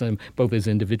skills, both as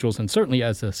individuals and certainly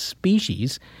as a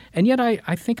species. And yet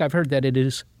I think I've heard that it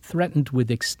is threatened with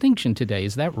extinction today.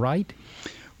 Is that right?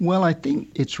 Well, I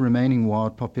think its remaining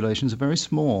wild populations are very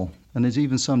small. And there's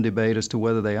even some debate as to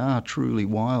whether they are truly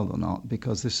wild or not,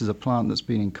 because this is a plant that's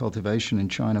been in cultivation in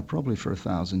China probably for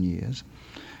 1,000 years.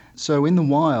 So in the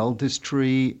wild, this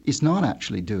tree is not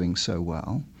actually doing so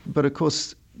well. But of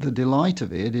course, the delight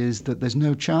of it is that there's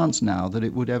no chance now that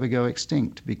it would ever go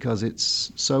extinct, because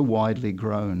it's so widely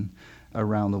grown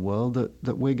around the world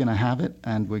that we're going to have it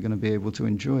and we're going to be able to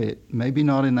enjoy it. Maybe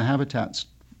not in the habitats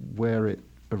where it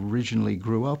originally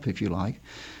grew up, if you like,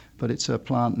 but it's a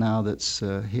plant now that's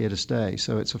here to stay.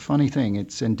 So it's a funny thing.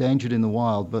 It's endangered in the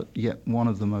wild, but yet one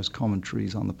of the most common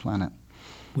trees on the planet.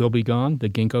 Will be gone. The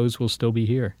ginkgos will still be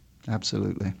here.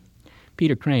 Absolutely.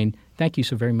 Peter Crane, thank you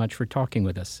so very much for talking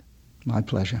with us. My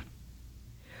pleasure.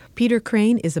 Peter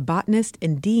Crane is a botanist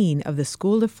and dean of the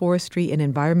School of Forestry and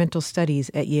Environmental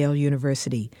Studies at Yale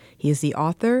University. He is the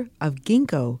author of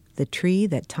Ginkgo, the Tree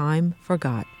That Time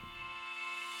Forgot.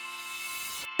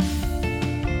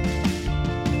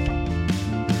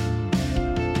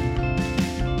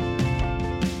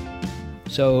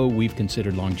 So we've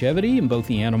considered longevity in both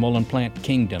the animal and plant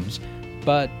kingdoms,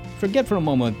 but forget for a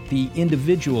moment the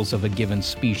individuals of a given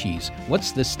species.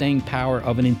 What's the staying power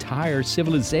of an entire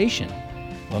civilization?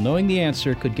 Well, knowing the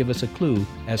answer could give us a clue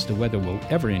as to whether we'll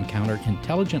ever encounter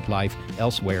intelligent life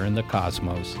elsewhere in the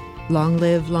cosmos. Long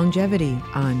live longevity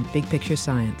on Big Picture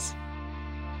Science.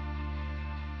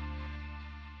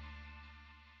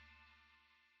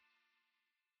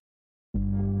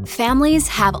 Families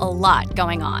have a lot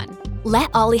going on.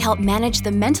 Let Ollie help manage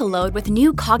the mental load with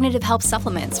new cognitive help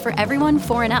supplements for everyone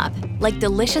 4 and up, like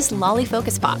delicious Lolly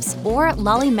Focus Pops or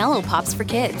Lolly Mellow Pops for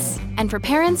kids. And for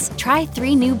parents, try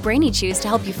 3 new Brainy Chews to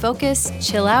help you focus,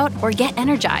 chill out, or get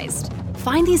energized.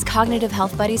 Find these cognitive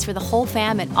health buddies for the whole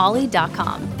fam at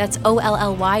ollie.com. That's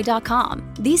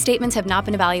OLLY.com. These statements have not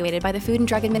been evaluated by the Food and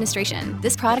Drug Administration.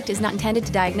 This product is not intended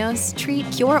to diagnose,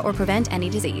 treat, cure, or prevent any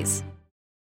disease.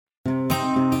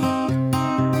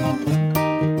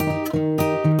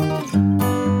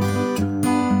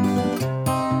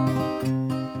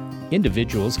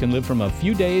 Individuals can live from a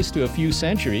few days to a few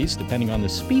centuries, depending on the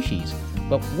species.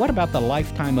 But what about the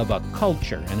lifetime of a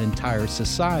culture, an entire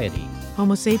society?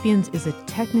 Homo sapiens is a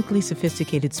technically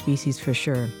sophisticated species for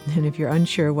sure. And if you're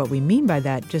unsure what we mean by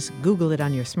that, just Google it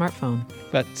on your smartphone.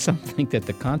 But some think that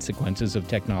the consequences of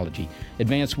technology,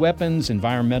 advanced weapons,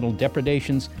 environmental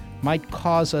depredations, might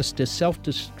cause us to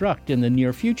self-destruct in the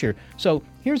near future. So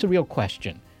here's a real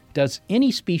question. Does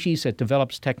any species that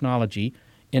develops technology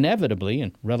inevitably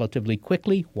and relatively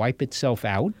quickly wipe itself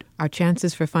out? Our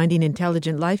chances for finding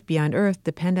intelligent life beyond Earth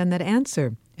depend on that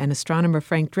answer. And astronomer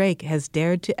Frank Drake has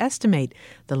dared to estimate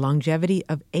the longevity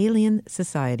of alien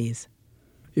societies.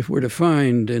 If we're to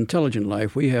find intelligent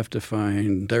life, we have to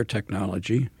find their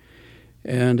technology.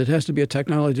 And it has to be a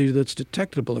technology that's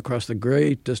detectable across the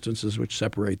great distances which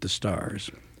separate the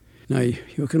stars. Now,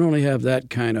 you can only have that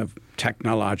kind of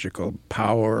technological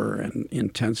power and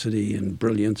intensity and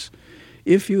brilliance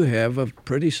if you have a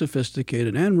pretty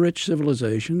sophisticated and rich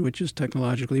civilization which is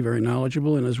technologically very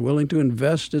knowledgeable and is willing to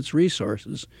invest its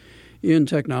resources in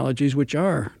technologies which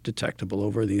are detectable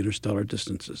over the interstellar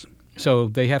distances. So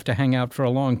they have to hang out for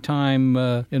a long time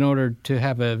in order to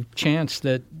have a chance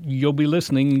that you'll be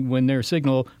listening when their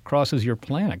signal crosses your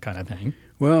planet, kind of thing.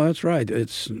 Well, that's right.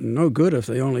 It's no good if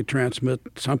they only transmit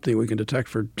something we can detect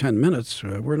for 10 minutes.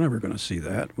 We're never going to see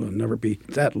that. We'll never be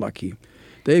that lucky.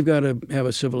 They've got to have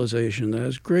a civilization that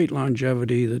has great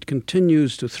longevity, that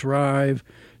continues to thrive,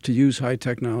 to use high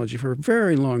technology for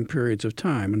very long periods of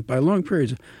time. And by long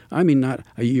periods, I mean not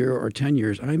a year or 10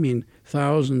 years. I mean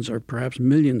thousands or perhaps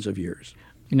millions of years.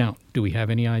 Now, do we have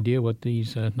any idea what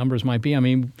these numbers might be? I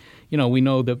mean, we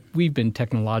know that we've been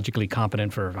technologically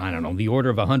competent for, the order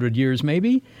of 100 years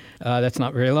maybe. That's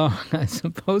not very long, I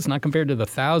suppose, not compared to the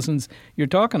thousands you're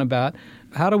talking about.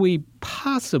 How do we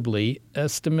possibly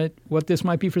estimate what this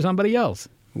might be for somebody else?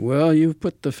 Well, you've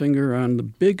put the finger on the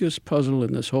biggest puzzle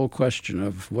in this whole question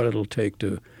of what it'll take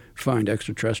to find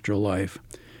extraterrestrial life.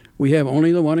 We have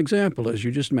only the one example, as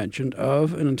you just mentioned,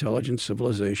 of an intelligent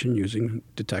civilization using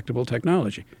detectable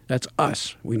technology. That's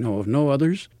us. We know of no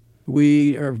others.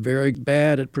 We are very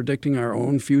bad at predicting our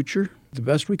own future. The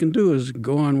best we can do is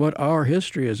go on what our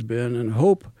history has been and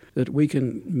hope that we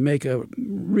can make a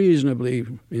reasonably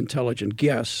intelligent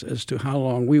guess as to how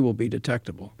long we will be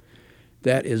detectable.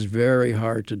 That is very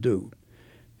hard to do.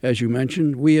 As you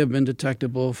mentioned, we have been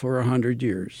detectable for 100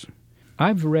 years.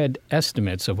 I've read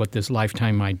estimates of what this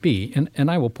lifetime might be,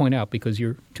 and I will point out, because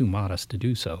you're too modest to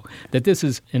do so, that this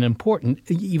is an important,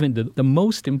 even the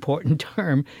most important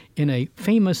term in a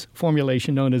famous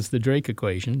formulation known as the Drake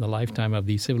equation, the lifetime of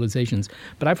these civilizations.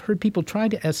 But I've heard people try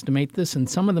to estimate this, and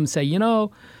some of them say,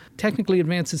 technically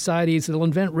advanced societies, they'll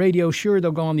invent radio, sure,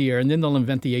 they'll go on the air, and then they'll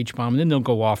invent the H-bomb, and then they'll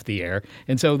go off the air.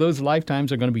 And so those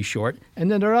lifetimes are going to be short.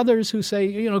 And then there are others who say,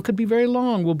 it could be very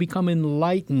long, we'll become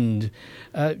enlightened.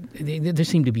 There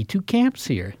seem to be two camps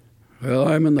here. Well,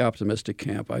 I'm in the optimistic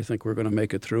camp. I think we're going to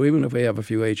make it through. Even if we have a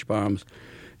few H-bombs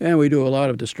and we do a lot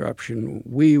of disruption,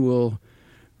 we will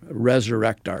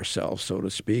resurrect ourselves, so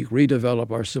to speak,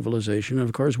 redevelop our civilization. And,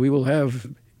 of course, we will have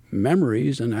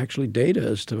memories and actually data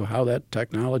as to how that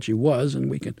technology was, and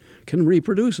we can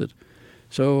reproduce it.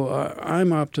 So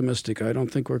I'm optimistic. I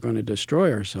don't think we're going to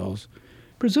destroy ourselves.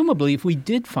 Presumably, if we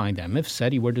did find them, if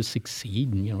SETI were to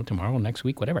succeed, tomorrow, next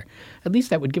week, whatever, at least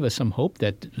that would give us some hope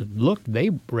that, look,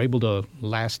 they were able to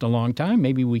last a long time.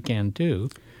 Maybe we can too.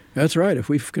 That's right. If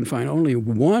we can find only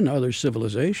one other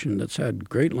civilization that's had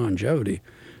great longevity,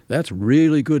 that's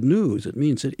really good news. It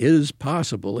means it is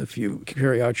possible if you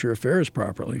carry out your affairs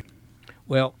properly.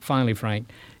 Well, finally, Frank,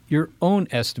 your own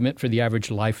estimate for the average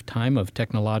lifetime of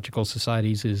technological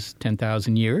societies is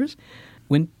 10,000 years.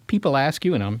 When people ask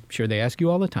you, and I'm sure they ask you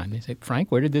all the time, they say,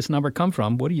 Frank, where did this number come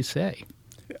from? What do you say?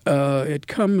 It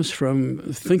comes from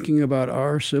thinking about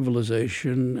our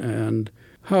civilization and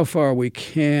how far we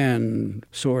can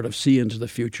sort of see into the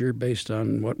future based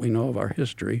on what we know of our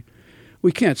history.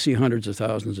 We can't see hundreds of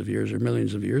thousands of years or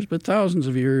millions of years, but thousands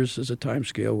of years is a time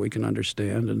scale we can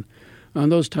understand. And on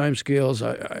those time scales,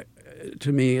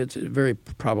 to me, it's very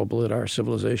probable that our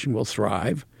civilization will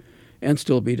thrive and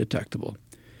still be detectable.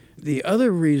 The other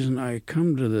reason I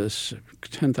come to this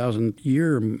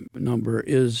 10,000-year number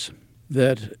is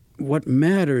that what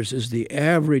matters is the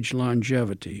average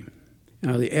longevity.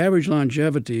 Now, the average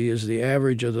longevity is the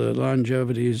average of the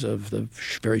longevities of the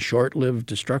very short-lived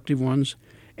destructive ones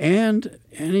and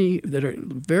any that are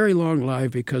very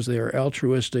long-lived because they are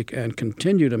altruistic and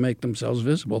continue to make themselves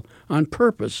visible on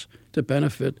purpose to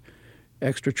benefit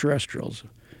extraterrestrials.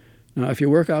 Now, if you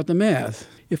work out the math,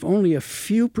 if only a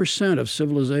few % of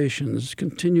civilizations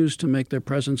continues to make their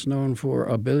presence known for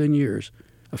 1 billion years,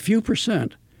 a few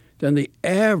 %, then the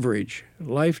average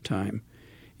lifetime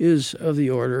is of the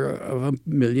order of 1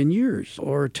 million years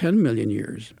or 10 million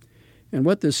years. And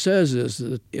what this says is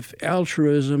that if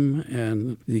altruism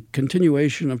and the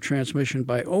continuation of transmission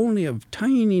by only a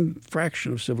tiny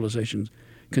fraction of civilizations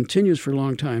continues for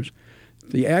long times,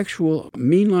 the actual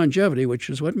mean longevity, which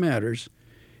is what matters,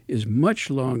 is much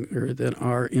longer than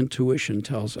our intuition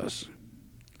tells us.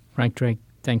 Frank Drake,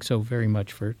 thanks so very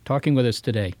much for talking with us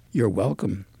today. You're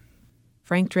welcome.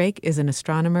 Frank Drake is an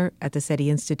astronomer at the SETI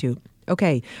Institute.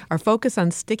 Okay, our focus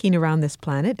on sticking around this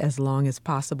planet as long as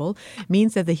possible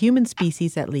means that the human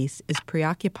species, at least, is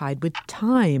preoccupied with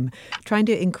time. Trying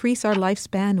to increase our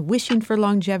lifespan, wishing for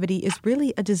longevity, is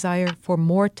really a desire for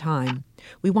more time.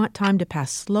 We want time to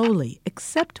pass slowly,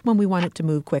 except when we want it to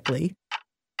move quickly.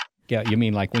 Yeah, you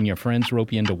mean like when your friends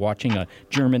rope you into watching a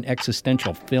German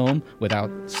existential film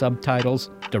without subtitles,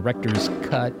 director's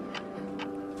cut?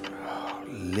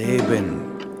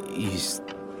 Leben ist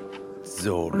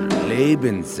so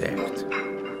lebenswert.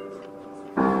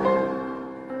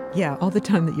 Yeah, all the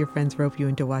time that your friends rope you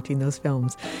into watching those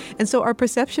films. And so our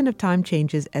perception of time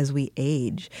changes as we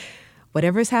age.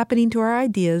 Whatever's happening to our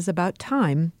ideas about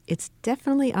time, it's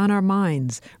definitely on our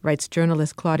minds, writes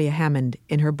journalist Claudia Hammond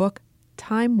in her book,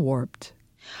 Time Warped.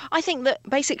 I think that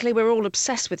basically we're all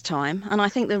obsessed with time, and I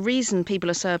think the reason people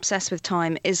are so obsessed with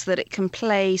time is that it can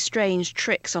play strange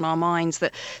tricks on our minds,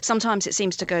 that sometimes it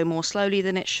seems to go more slowly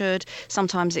than it should,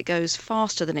 sometimes it goes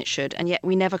faster than it should, and yet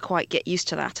we never quite get used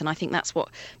to that. And I think that's what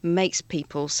makes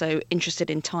people so interested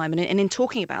in time and in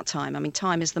talking about time. I mean,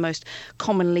 time is the most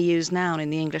commonly used noun in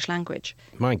the English language.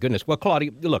 My goodness. Well, Claudia,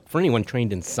 look, for anyone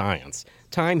trained in science,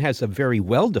 time has a very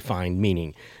well-defined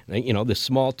meaning. You know, the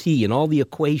small t and all the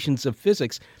equations of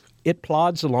physics, it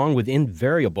plods along with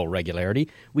invariable regularity.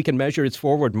 We can measure its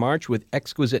forward march with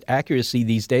exquisite accuracy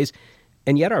these days,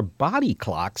 and yet our body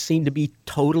clocks seem to be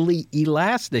totally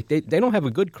elastic. They don't have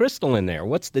a good crystal in there.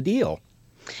 What's the deal?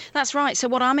 That's right. So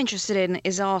what I'm interested in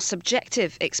is our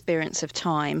subjective experience of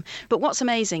time. But what's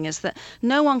amazing is that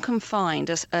no one can find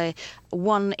a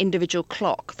one individual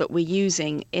clock that we're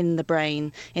using in the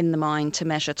brain, in the mind, to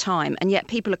measure time. And yet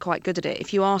people are quite good at it.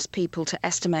 If you ask people to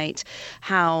estimate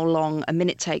how long a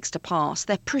minute takes to pass,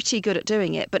 they're pretty good at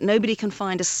doing it, but nobody can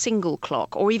find a single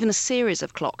clock or even a series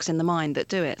of clocks in the mind that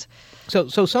do it. So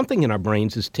something in our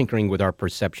brains is tinkering with our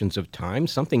perceptions of time.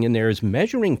 Something in there is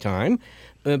measuring time.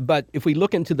 But if we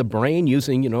look into the brain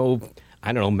using,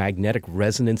 magnetic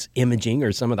resonance imaging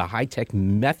or some of the high-tech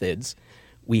methods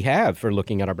we have for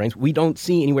looking at our brains, we don't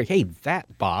see anywhere, hey,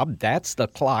 Bob, that's the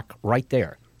clock right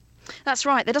there. That's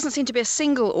right. There doesn't seem to be a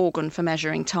single organ for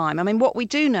measuring time. I mean, what we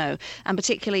do know, and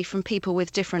particularly from people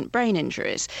with different brain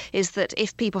injuries, is that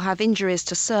if people have injuries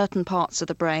to certain parts of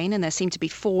the brain, and there seem to be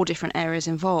 4 different areas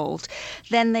involved,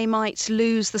 then they might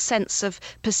lose the sense of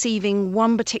perceiving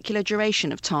one particular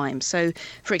duration of time. So,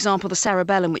 for example, the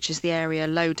cerebellum, which is the area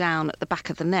low down at the back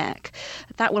of the neck,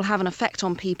 that will have an effect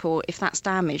on people, if that's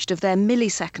damaged, of their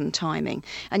millisecond timing.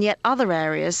 And yet other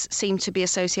areas seem to be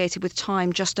associated with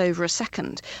time just over a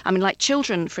second. I mean, like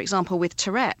children, for example, with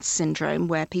Tourette's syndrome,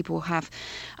 where people have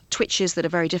twitches that are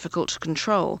very difficult to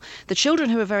control, the children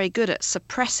who are very good at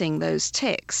suppressing those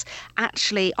tics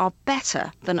actually are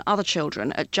better than other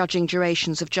children at judging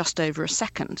durations of just over a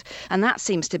second. And that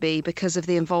seems to be because of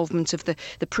the involvement of the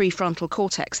prefrontal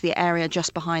cortex, the area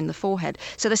just behind the forehead.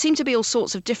 So there seem to be all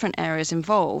sorts of different areas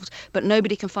involved, but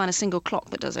nobody can find a single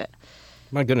clock that does it.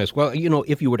 My goodness. Well,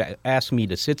 if you were to ask me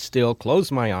to sit still,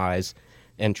 close my eyes,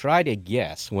 and try to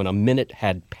guess when a minute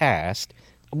had passed,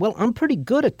 well, I'm pretty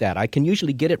good at that. I can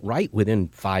usually get it right within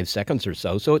 5 seconds or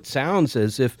so. So it sounds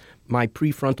as if my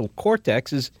prefrontal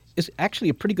cortex is actually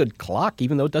a pretty good clock,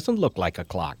 even though it doesn't look like a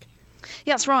clock.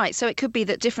 Yeah, that's right. So it could be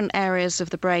that different areas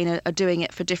of the brain are doing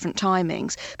it for different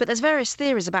timings. But there's various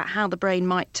theories about how the brain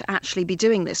might actually be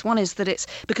doing this. One is that it's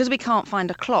because we can't find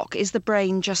a clock, is the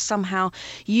brain just somehow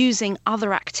using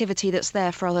other activity that's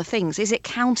there for other things? Is it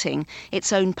counting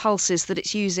its own pulses that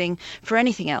it's using for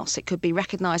anything else? It could be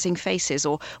recognizing faces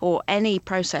or any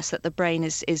process that the brain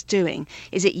is doing.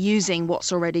 Is it using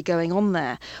what's already going on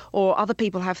there? Or other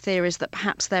people have theories that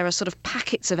perhaps there are sort of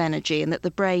packets of energy and that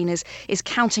the brain is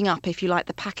counting up, if you like,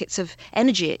 the packets of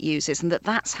energy it uses, and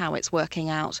that's how it's working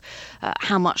out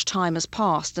how much time has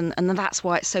passed, and that's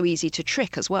why it's so easy to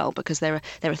trick as well, because there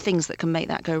are things that can make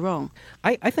that go wrong.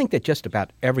 I think that just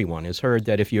about everyone has heard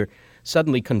that if you're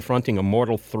suddenly confronting a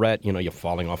mortal threat, you're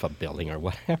falling off a building or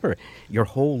whatever, your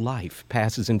whole life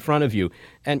passes in front of you.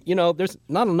 And, there's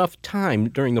not enough time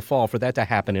during the fall for that to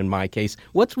happen in my case.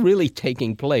 What's really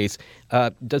taking place?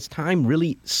 Does time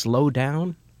really slow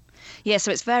down? Yeah,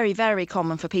 so it's very, very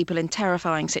common for people in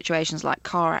terrifying situations like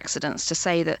car accidents to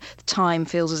say that time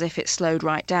feels as if it's slowed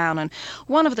right down. And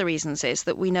one of the reasons is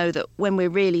that we know that when we're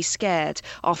really scared,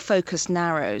 our focus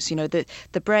narrows.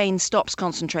 The brain stops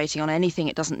concentrating on anything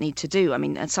it doesn't need to do. I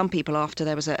mean, and some people, after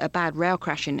there was a bad rail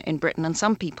crash in Britain, and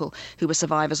some people who were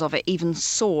survivors of it even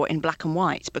saw in black and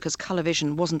white because colour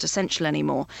vision wasn't essential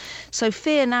anymore. So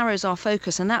fear narrows our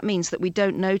focus, and that means that we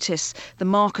don't notice the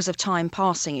markers of time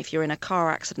passing. If you're in a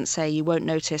car accident, say, you won't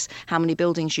notice how many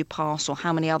buildings you pass or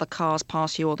how many other cars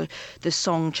pass you or the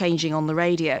song changing on the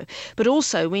radio. But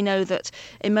also we know that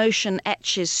emotion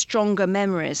etches stronger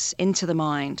memories into the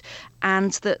mind,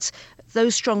 and that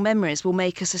those strong memories will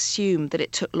make us assume that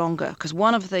it took longer, because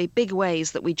one of the big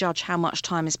ways that we judge how much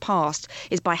time has passed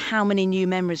is by how many new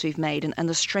memories we've made and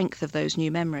the strength of those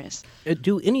new memories.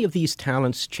 Do any of these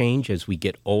talents change as we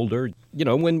get older?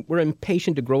 When we're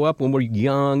impatient to grow up, when we're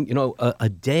young, a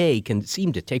day can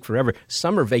seem to take forever.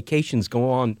 Summer vacations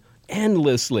go on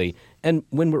endlessly. And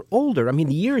when we're older,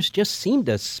 the years just seem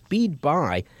to speed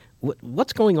by.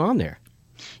 What's going on there?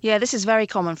 Yeah, this is very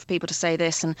common for people to say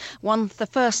this, and the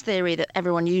first theory that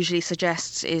everyone usually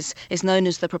suggests is known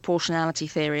as the proportionality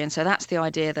theory, and so that's the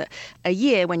idea that a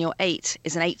year when you're 8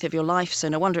 is an eighth of your life, so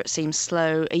no wonder it seems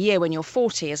slow. A year when you're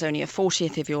 40 is only a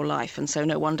 40th of your life, and so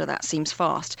no wonder that seems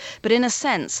fast. But in a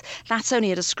sense, that's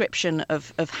only a description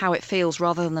of how it feels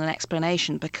rather than an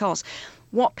explanation, because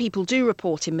what people do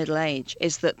report in middle age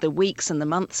is that the weeks and the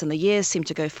months and the years seem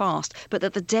to go fast, but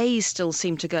that the days still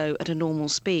seem to go at a normal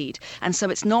speed. And so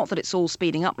it's not that it's all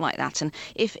speeding up like that. And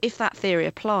if that theory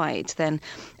applied, then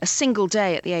a single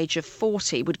day at the age of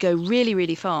 40 would go really,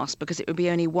 really fast, because it would be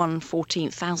only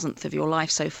 1/14,000th of your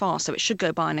life so far. So it should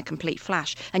go by in a complete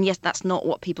flash. And yet that's not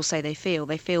what people say they feel.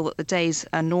 They feel that the days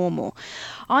are normal.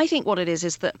 I think what it is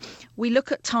that we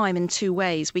look at time in two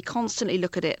ways. We constantly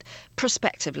look at it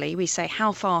prospectively. We say,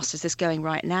 how fast is this going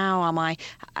right now? Am I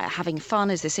having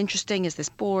fun? Is this interesting? Is this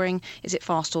boring? Is it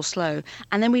fast or slow?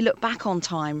 And then we look back on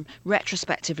time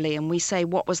retrospectively and we say,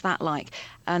 what was that like?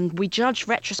 And we judge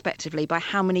retrospectively by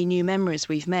how many new memories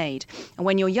we've made. And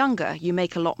when you're younger, you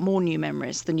make a lot more new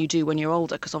memories than you do when you're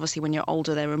older, because obviously when you're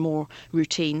older, there are more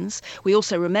routines. We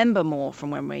also remember more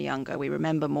from when we're younger. We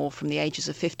remember more from the ages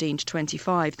of 15 to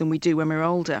 25 than we do when we're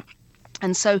older.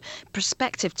 And so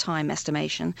prospective time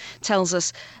estimation tells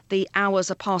us the hours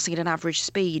are passing at an average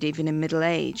speed, even in middle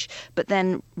age. But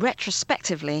then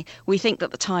retrospectively, we think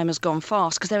that the time has gone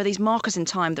fast because there are these markers in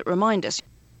time that remind us.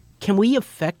 Can we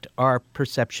affect our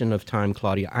perception of time,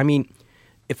 Claudia? I mean,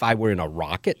 if I were in a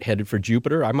rocket headed for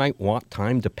Jupiter, I might want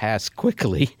time to pass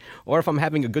quickly. Or if I'm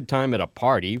having a good time at a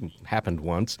party, happened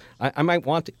once, I might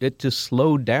want it to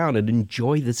slow down and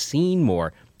enjoy the scene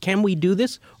more. Can we do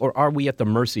this, or are we at the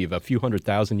mercy of a few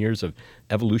 100,000 years of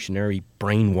evolutionary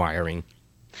brain wiring?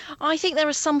 I think there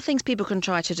are some things people can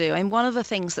try to do. And one of the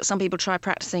things that some people try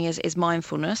practicing is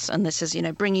mindfulness. And this is,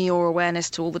 bringing your awareness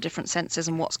to all the different senses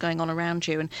and what's going on around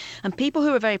you. And people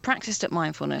who are very practiced at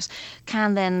mindfulness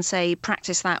can then, say,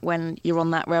 practice that when you're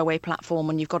on that railway platform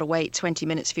and you've got to wait 20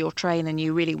 minutes for your train and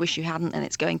you really wish you hadn't and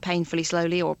it's going painfully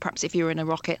slowly, or perhaps if you're in a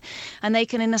rocket. And they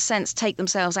can, in a sense, take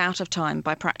themselves out of time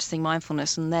by practicing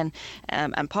mindfulness. And then,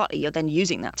 and partly you're then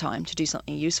using that time to do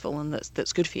something useful and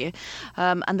that's good for you.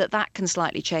 And that can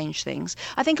slightly change things.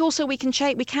 I think also we can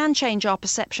change our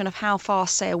perception of how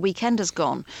fast, say, a weekend has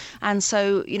gone. And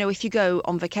so, if you go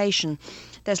on vacation,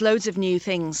 there's loads of new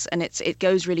things and it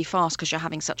goes really fast because you're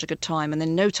having such a good time, and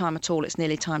then no time at all, it's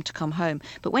nearly time to come home.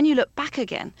 But when you look back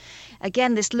again,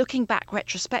 this looking back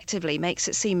retrospectively makes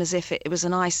it seem as if it was a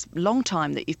nice long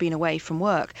time that you've been away from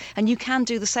work. And you can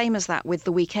do the same as that with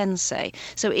the weekends, say.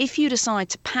 So if you decide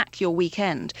to pack your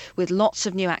weekend with lots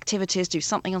of new activities, do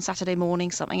something on Saturday morning,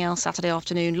 something else Saturday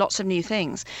afternoon, lots of new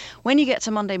things, when you get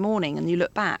to Monday morning and you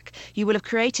look back, you will have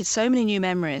created so many new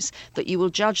memories that you will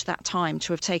judge that time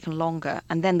to have taken longer,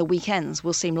 and then the weekends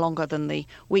will seem longer than the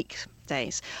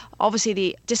weekdays. Obviously,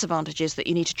 the disadvantage is that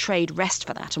you need to trade rest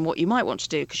for that, and what you might want to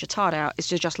do, because you're tired out, is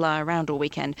to just lie around all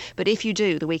weekend. But if you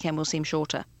do, the weekend will seem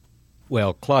shorter.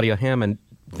 Well, Claudia Hammond,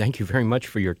 thank you very much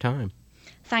for your time.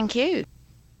 Thank you.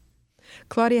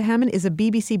 Claudia Hammond is a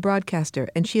BBC broadcaster,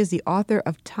 and she is the author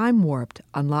of Time Warped: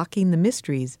 Unlocking the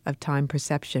Mysteries of Time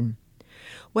Perception.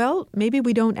 Well, maybe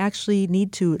we don't actually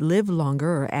need to live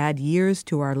longer or add years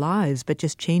to our lives, but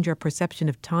just change our perception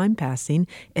of time passing,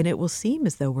 and it will seem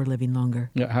as though we're living longer.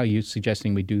 How are you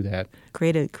suggesting we do that?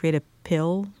 Create a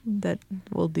pill that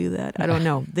will do that? I don't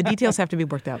know. The details have to be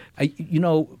worked out.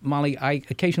 Molly, I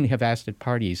occasionally have asked at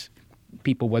parties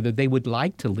people whether they would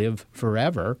like to live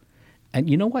forever. And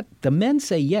you know what? The men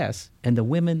say yes, and the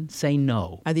women say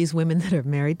no. Are these women that are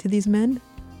married to these men?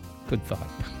 Good thought.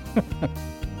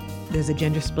 There's a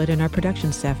gender split in our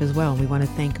production staff as well. We want to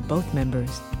thank both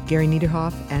members, Gary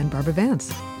Niederhoff and Barbara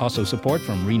Vance. Also support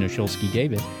from Rena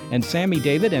Shulsky-David and Sammy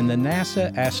David and the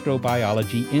NASA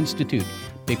Astrobiology Institute.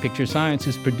 Big Picture Science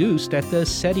is produced at the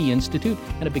SETI Institute,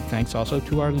 and a big thanks also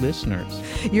to our listeners.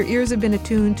 Your ears have been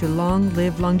attuned to Long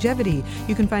Live Longevity.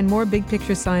 You can find more Big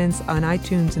Picture Science on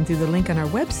iTunes and through the link on our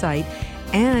website.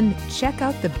 And check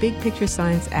out the Big Picture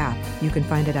Science app. You can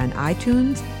find it on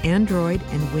iTunes, Android,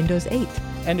 and Windows 8.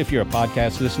 And if you're a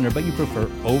podcast listener, but you prefer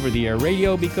over-the-air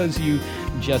radio because you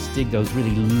just dig those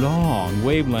really long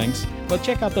wavelengths, well,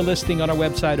 check out the listing on our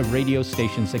website of radio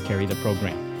stations that carry the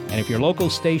program. And if your local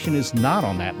station is not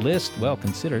on that list, well,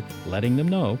 consider letting them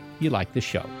know you like the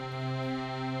show.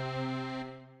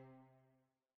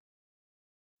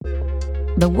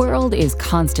 The world is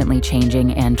constantly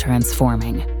changing and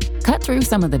transforming. Cut through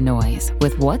some of the noise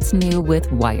with What's New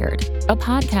with Wired, a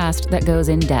podcast that goes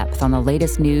in depth on the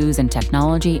latest news in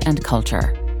technology and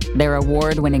culture. Their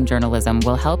award-winning journalism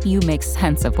will help you make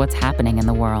sense of what's happening in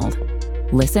the world.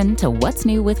 Listen to What's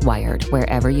New with Wired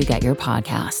wherever you get your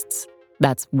podcasts.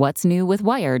 That's What's New with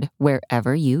Wired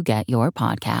wherever you get your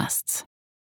podcasts.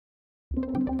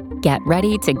 Get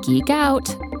ready to geek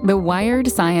out. The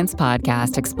Wired Science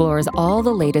Podcast explores all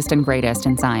the latest and greatest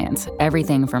in science,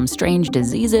 everything from strange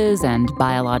diseases and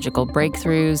biological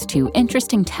breakthroughs to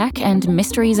interesting tech and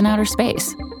mysteries in outer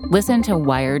space. Listen to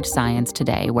Wired Science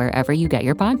today wherever you get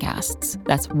your podcasts.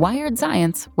 That's Wired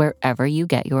Science wherever you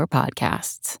get your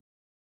podcasts.